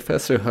alive.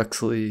 Professor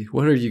Huxley,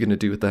 what are you going to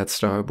do with that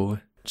star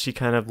boy? She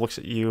kind of looks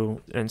at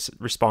you and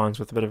responds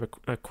with a bit of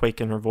a quake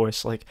in her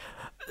voice, like,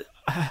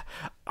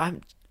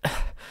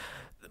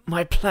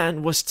 my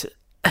plan was to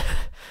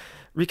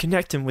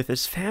reconnect him with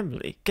his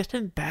family, get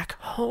him back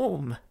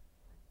home.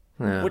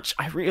 Yeah. Which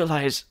I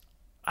realize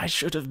I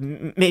should have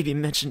maybe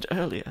mentioned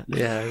earlier.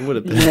 Yeah, it would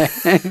have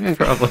been.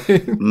 Probably.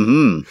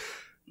 Mm-hmm.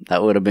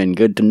 That would have been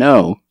good to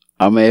know.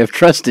 I may have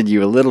trusted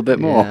you a little bit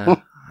more.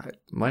 Yeah, I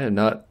might have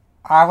not.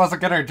 I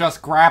wasn't gonna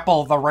just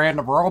grapple the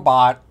random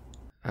robot.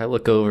 I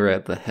look over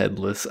at the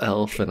headless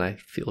elf and I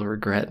feel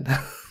regret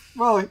now.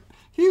 Well,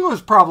 he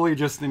was probably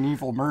just an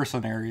evil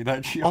mercenary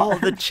that she All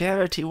hired. the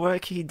charity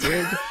work he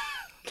did,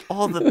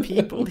 all the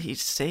people he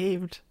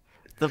saved,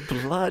 the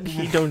blood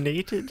he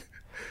donated.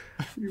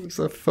 He was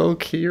a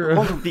folk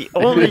hero. The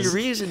only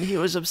reason he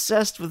was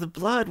obsessed with the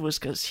blood was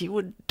because he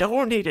would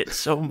donate it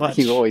so much.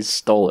 He always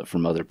stole it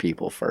from other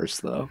people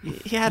first, though.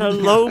 He had a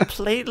low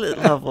platelet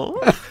level.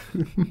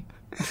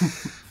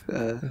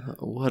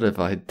 What have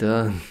I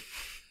done?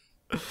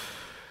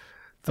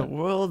 The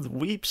world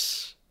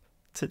weeps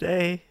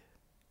today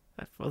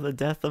for the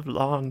death of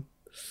Long.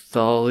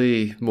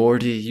 Thali,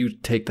 Morty, you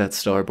take that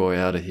star boy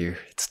out of here.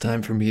 It's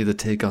time for me to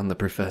take on the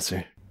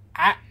professor.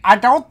 I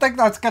don't think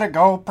that's gonna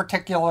go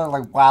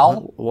particularly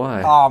well.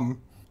 Why?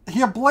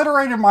 He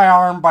obliterated my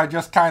arm by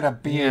just kind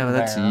of being Yeah,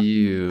 that's there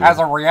you. as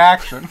a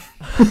reaction.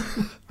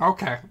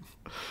 Okay.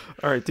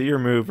 All right, do your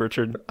move,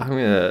 Richard. I'm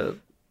gonna...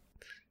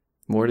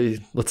 Morty,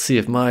 let's see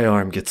if my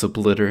arm gets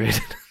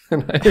obliterated.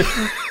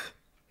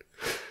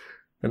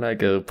 and I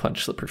go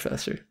punch the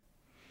professor.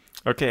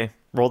 Okay,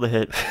 roll the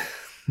hit.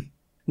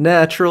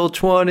 Natural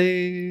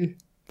 20!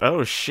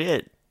 Oh,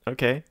 shit.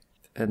 Okay.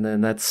 And then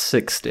that's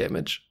 6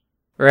 damage.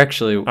 Or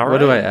actually, what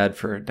do I add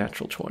for a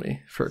natural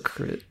 20 for a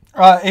crit?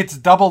 It's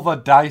double the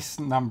dice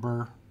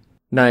number.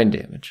 9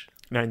 damage.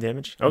 9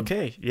 damage?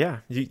 Okay, yeah.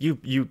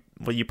 You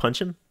punch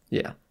him?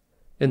 Yeah.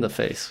 In the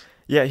face.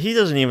 Yeah, he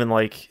doesn't even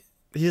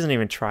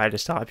try to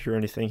stop you or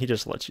anything. He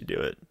just lets you do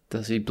it.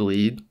 Does he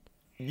bleed?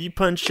 You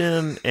punch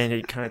him, and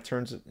it kind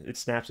of it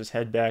snaps his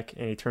head back,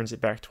 and he turns it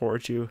back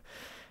towards you,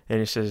 and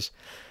he says,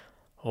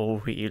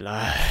 "Oh,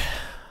 Eli,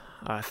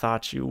 I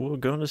thought you were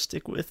going to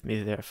stick with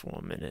me there for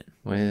a minute."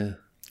 Well,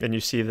 And you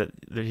see that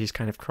he's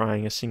kind of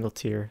crying a single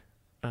tear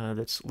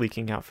that's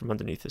leaking out from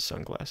underneath his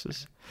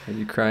sunglasses. Are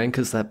you crying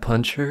because that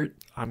punch hurt?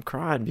 I'm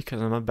crying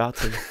because I'm about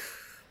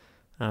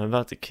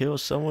to kill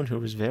someone who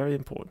was very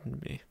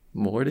important to me.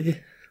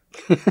 Morty?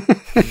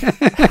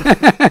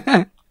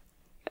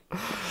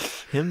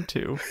 Him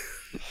too.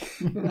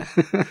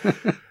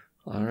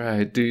 All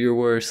right, do your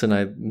worst, and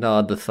I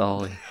nod to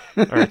Tholly.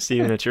 All right,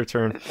 Steven, it's your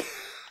turn.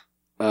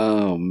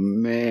 Oh,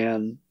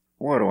 man.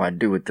 What do I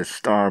do with the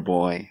Star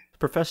Boy?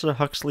 Professor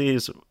Huxley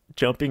is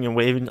jumping and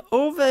waving,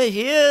 "Over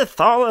here,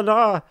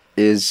 Tholinar!"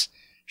 Is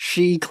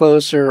she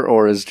closer,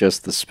 or is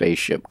just the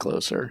spaceship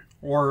closer?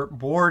 Or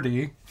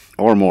Morty.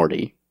 Or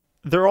Morty?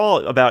 They're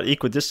all about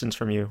equidistance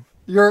from you.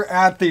 You're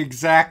at the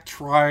exact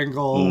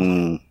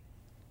triangle.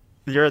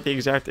 You're at the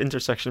exact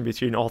intersection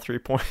between all 3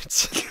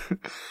 points.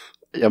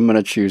 I'm going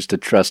to choose to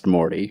trust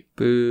Morty.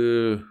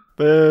 Boo.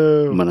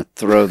 Boo. I'm going to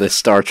throw this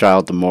Star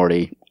Child to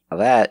Morty.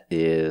 That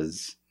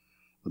is...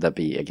 Would that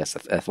be, I guess,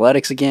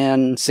 athletics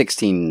again?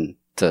 16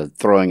 to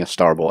throwing a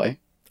Star Boy.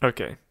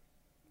 Okay.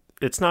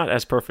 It's not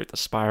as perfect a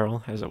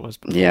spiral as it was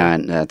before. Yeah,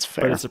 that's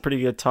fair. But it's a pretty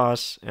good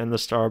toss, and the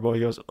Star Boy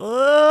goes,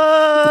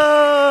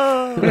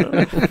 "Oh!"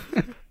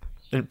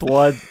 And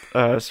blood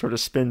sort of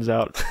spins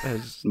out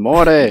as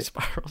Morty! it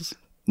spirals.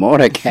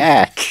 Morty,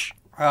 catch!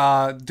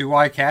 Do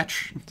I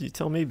catch? You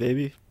tell me,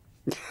 baby.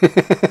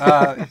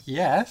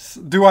 Yes.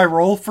 Do I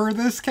roll for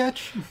this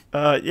catch?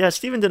 Yeah,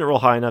 Steven didn't roll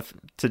high enough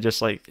to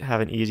just, like,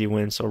 have an easy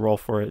win, so roll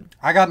for it.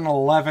 I got an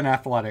 11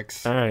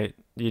 athletics. All right,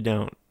 you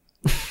don't.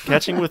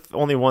 Catching with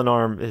only one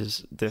arm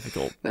is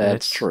difficult.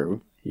 That's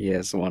true. He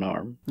has one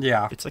arm.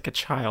 Yeah. It's like a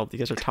child. You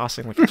guys are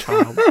tossing like a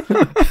child.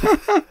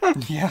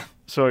 Yeah.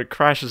 So it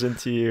crashes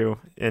into you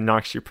and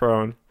knocks you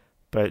prone,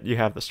 but you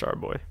have the Star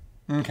Boy.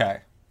 Okay.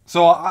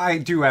 So I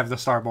do have the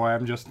Star Boy.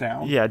 I'm just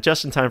down. Yeah,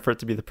 just in time for it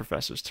to be the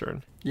professor's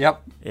turn.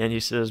 Yep. And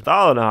he says,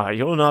 "Valina,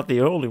 you're not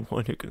the only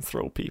one who can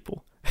throw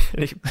people."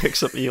 And he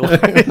picks up Eli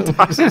and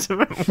tosses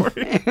him at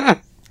Morty.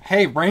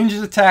 Hey,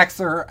 ranged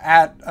attacks are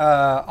at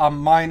a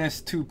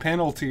 -2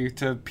 penalty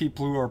to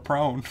people who are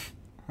prone.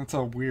 That's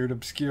a weird,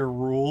 obscure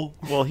rule.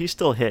 Well, he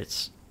still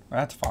hits.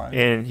 That's fine.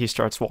 And he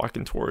starts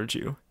walking towards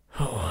you.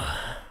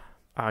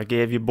 "I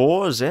gave you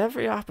boys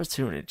every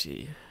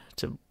opportunity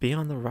to be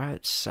on the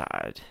right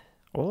side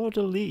or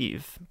to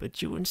leave,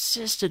 but you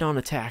insisted on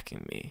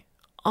attacking me,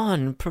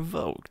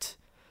 unprovoked.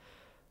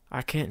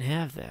 I can't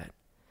have that.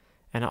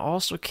 And I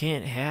also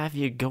can't have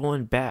you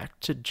going back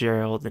to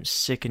Gerald and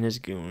sicking his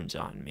goons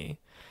on me."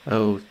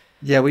 Oh,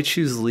 yeah, we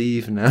choose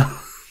leave now.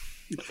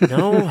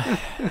 No,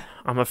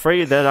 I'm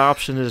afraid that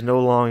option is no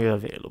longer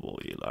available,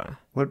 Eli.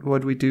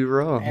 What'd we do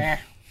wrong?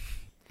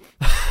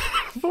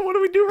 But what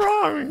do we do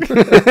wrong?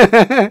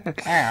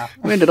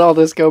 When did all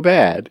this go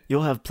bad?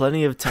 You'll have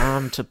plenty of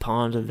time to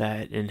ponder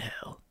that in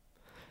hell.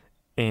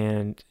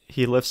 And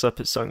he lifts up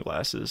his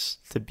sunglasses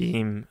to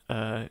beam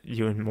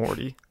you and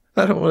Morty.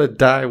 I don't want to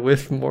die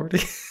with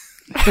Morty.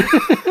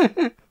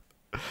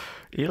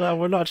 Eli,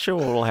 we're not sure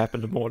what will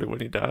happen to Morty when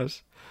he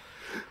dies.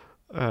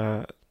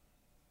 And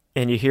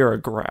you hear a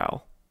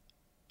growl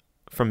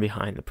from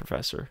behind the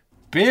professor.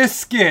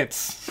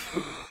 Biscuits!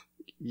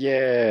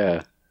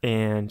 Yeah.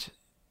 And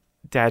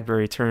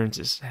Dadbury turns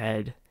his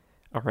head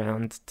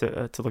around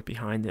to look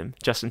behind him,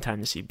 just in time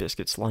to see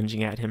Biscuits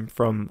lunging at him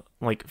from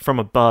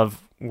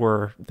above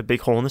where the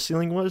big hole in the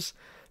ceiling was.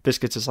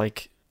 Biscuits is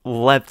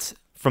leapt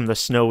from the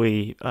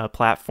snowy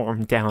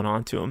platform down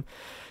onto him,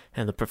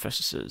 and the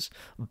professor says,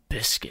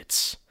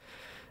 "Biscuits."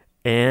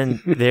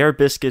 And there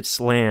Biscuits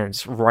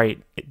lands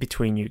right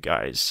between you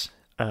guys.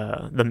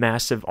 The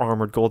massive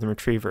armored golden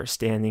retriever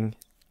standing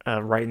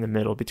right in the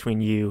middle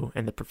between you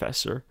and the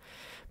professor,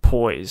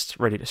 poised,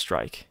 ready to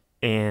strike.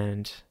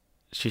 And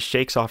she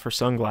shakes off her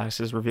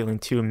sunglasses, revealing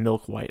 2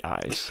 milk white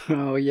eyes.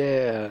 Oh,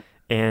 yeah.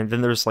 And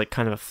then there's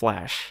kind of a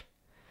flash.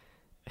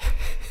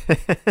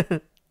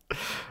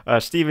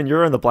 Steven,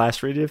 you're in the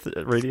blast radius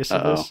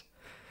of this.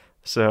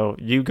 So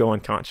you go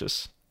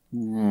unconscious.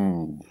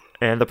 Mm.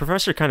 And the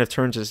professor kind of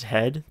turns his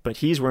head, but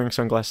he's wearing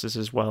sunglasses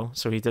as well,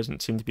 so he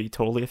doesn't seem to be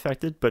totally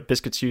affected. But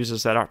Biscuits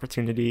uses that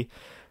opportunity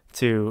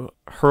to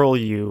hurl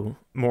you,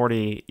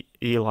 Morty,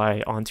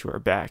 Eli, onto her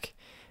back.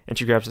 And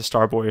she grabs the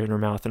Star Boy in her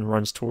mouth and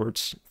runs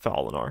towards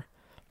Tholinar.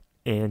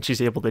 And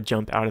she's able to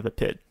jump out of the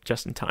pit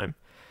just in time.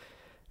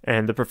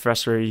 And the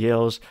professor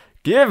yells,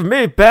 "Give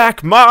me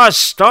back my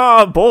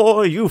Star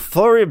Boy, you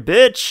furry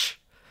bitch!"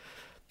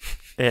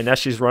 And as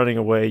she's running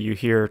away, you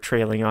hear her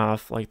trailing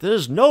off,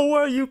 "There's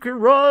nowhere you can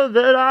run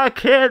that I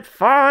can't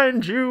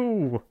find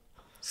you!"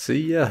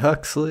 See ya,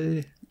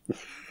 Huxley.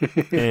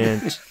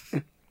 And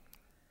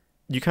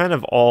you kind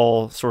of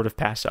all sort of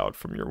pass out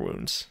from your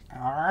wounds.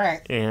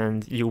 Alright.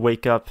 And you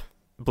wake up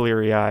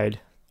bleary-eyed,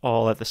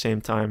 all at the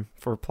same time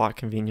for plot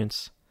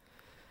convenience.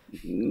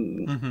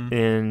 Mm-hmm.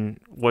 In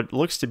what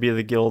looks to be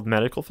the guild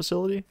medical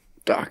facility.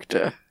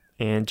 Doctor.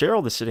 And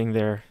Gerald is sitting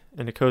there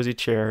in a cozy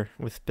chair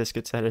with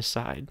Biscuits at his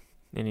side.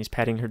 And he's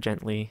patting her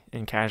gently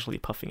and casually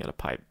puffing at a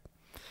pipe.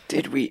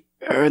 Did we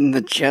earn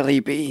the jelly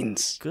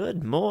beans?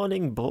 Good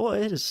morning,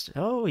 boys.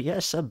 Oh,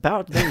 yes,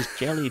 about those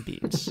jelly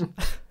beans.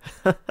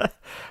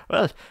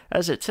 Well,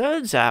 as it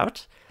turns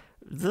out,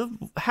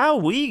 how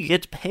we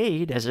get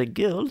paid as a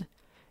guild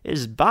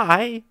is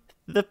by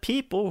the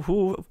people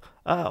who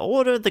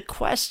order the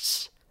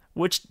quests,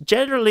 which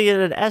generally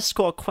in an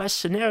escort quest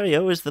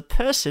scenario is the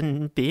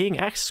person being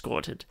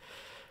escorted.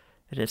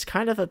 And it's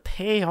kind of a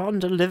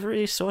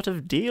pay-on-delivery sort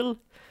of deal.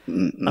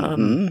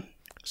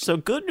 So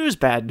good news,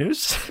 bad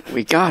news.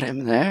 We got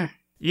him there.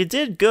 You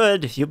did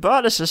good. You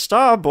brought us a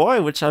star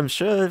boy, which I'm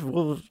sure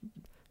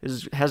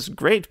has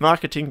great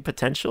marketing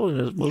potential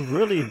and will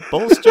really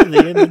bolster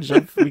the image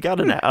of. We got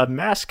a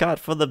mascot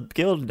for the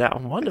guild now.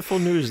 Wonderful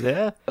news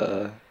there.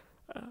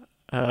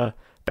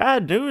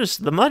 Bad news.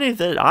 The money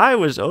that I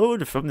was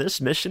owed from this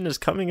mission is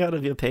coming out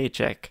of your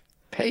paycheck.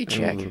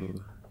 Paycheck.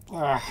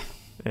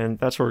 And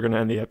that's where we're going to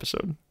end the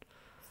episode.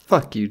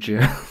 Fuck you,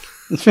 Joe.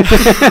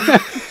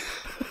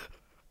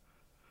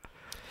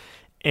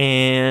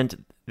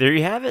 And there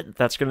you have it.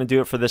 That's going to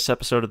do it for this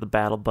episode of the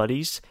Battle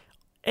Buddies.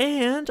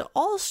 And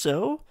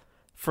also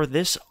for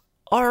this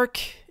arc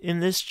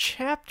in this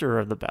chapter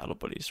of the Battle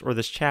Buddies, or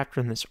this chapter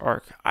in this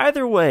arc.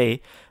 Either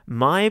way,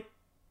 my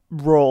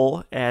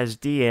role as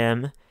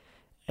DM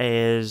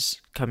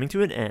is coming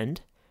to an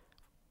end,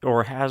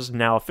 or has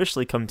now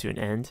officially come to an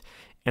end.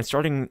 And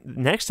starting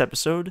next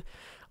episode,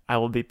 I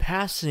will be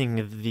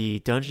passing the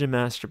Dungeon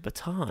Master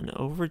baton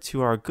over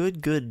to our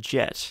good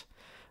Jet,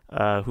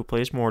 who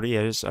plays Morty,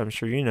 as I'm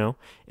sure you know,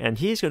 and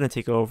he's going to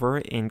take over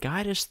and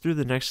guide us through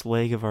the next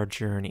leg of our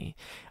journey.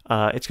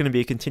 It's going to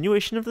be a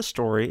continuation of the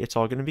story. It's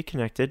all going to be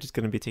connected. It's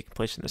going to be taking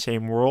place in the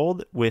same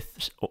world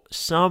with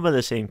some of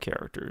the same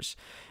characters.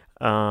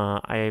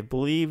 I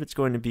believe it's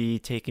going to be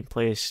taking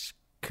place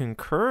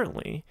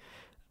concurrently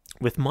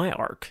with my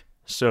arc.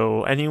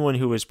 So anyone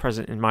who is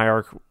present in my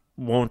arc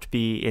won't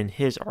be in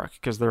his arc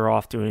because they're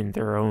off doing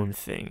their own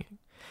thing.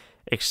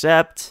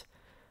 Except,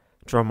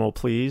 drumroll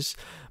please,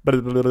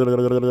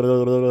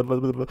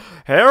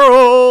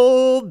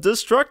 Harold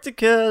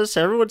Destructicus,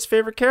 everyone's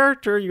favorite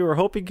character. You were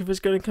hoping he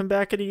was going to come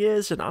back, and he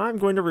is. And I'm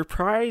going to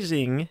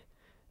reprising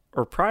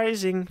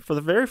for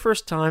the very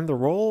first time the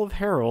role of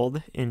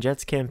Harold in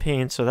Jet's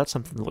campaign. So that's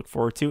something to look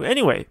forward to.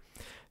 Anyway,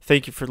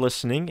 thank you for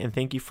listening, and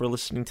thank you for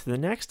listening to the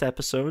next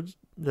episode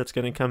that's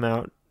going to come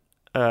out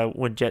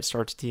when Jet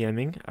starts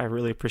DMing. I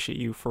really appreciate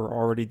you for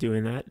already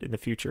doing that in the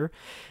future.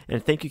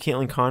 And thank you,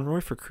 Caitlin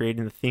Conroy, for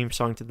creating the theme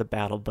song to the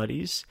Battle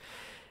Buddies,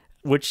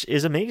 which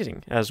is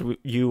amazing, as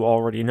you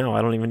already know.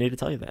 I don't even need to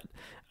tell you that.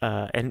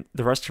 And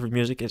the rest of her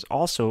music is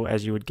also,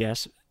 as you would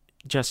guess,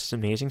 just as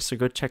amazing. So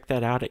go check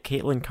that out at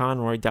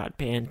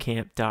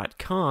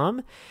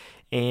caitlinconroy.bandcamp.com,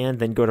 and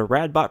then go to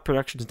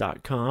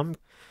radbotproductions.com.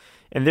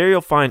 And there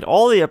you'll find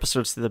all the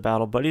episodes to the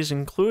Battle Buddies,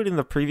 including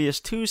the previous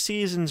 2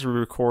 seasons we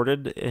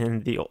recorded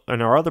in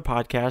our other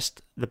podcast,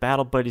 the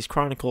Battle Buddies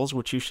Chronicles,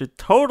 which you should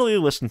totally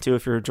listen to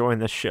if you're enjoying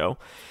this show.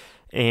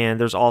 And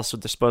there's also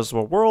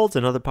Disposable Worlds,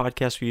 another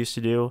podcast we used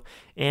to do.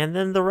 And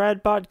then the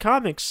Radbot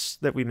Comics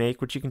that we make,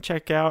 which you can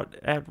check out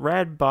at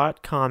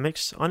Radbot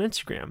Comics on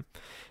Instagram.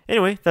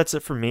 Anyway, that's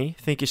it for me.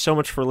 Thank you so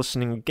much for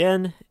listening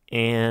again,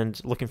 and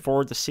looking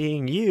forward to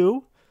seeing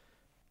you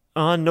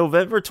on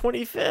November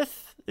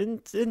 25th.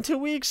 In 2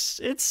 weeks.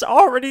 It's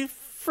already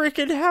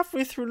freaking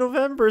halfway through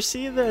November.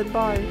 See you then.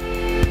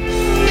 Bye.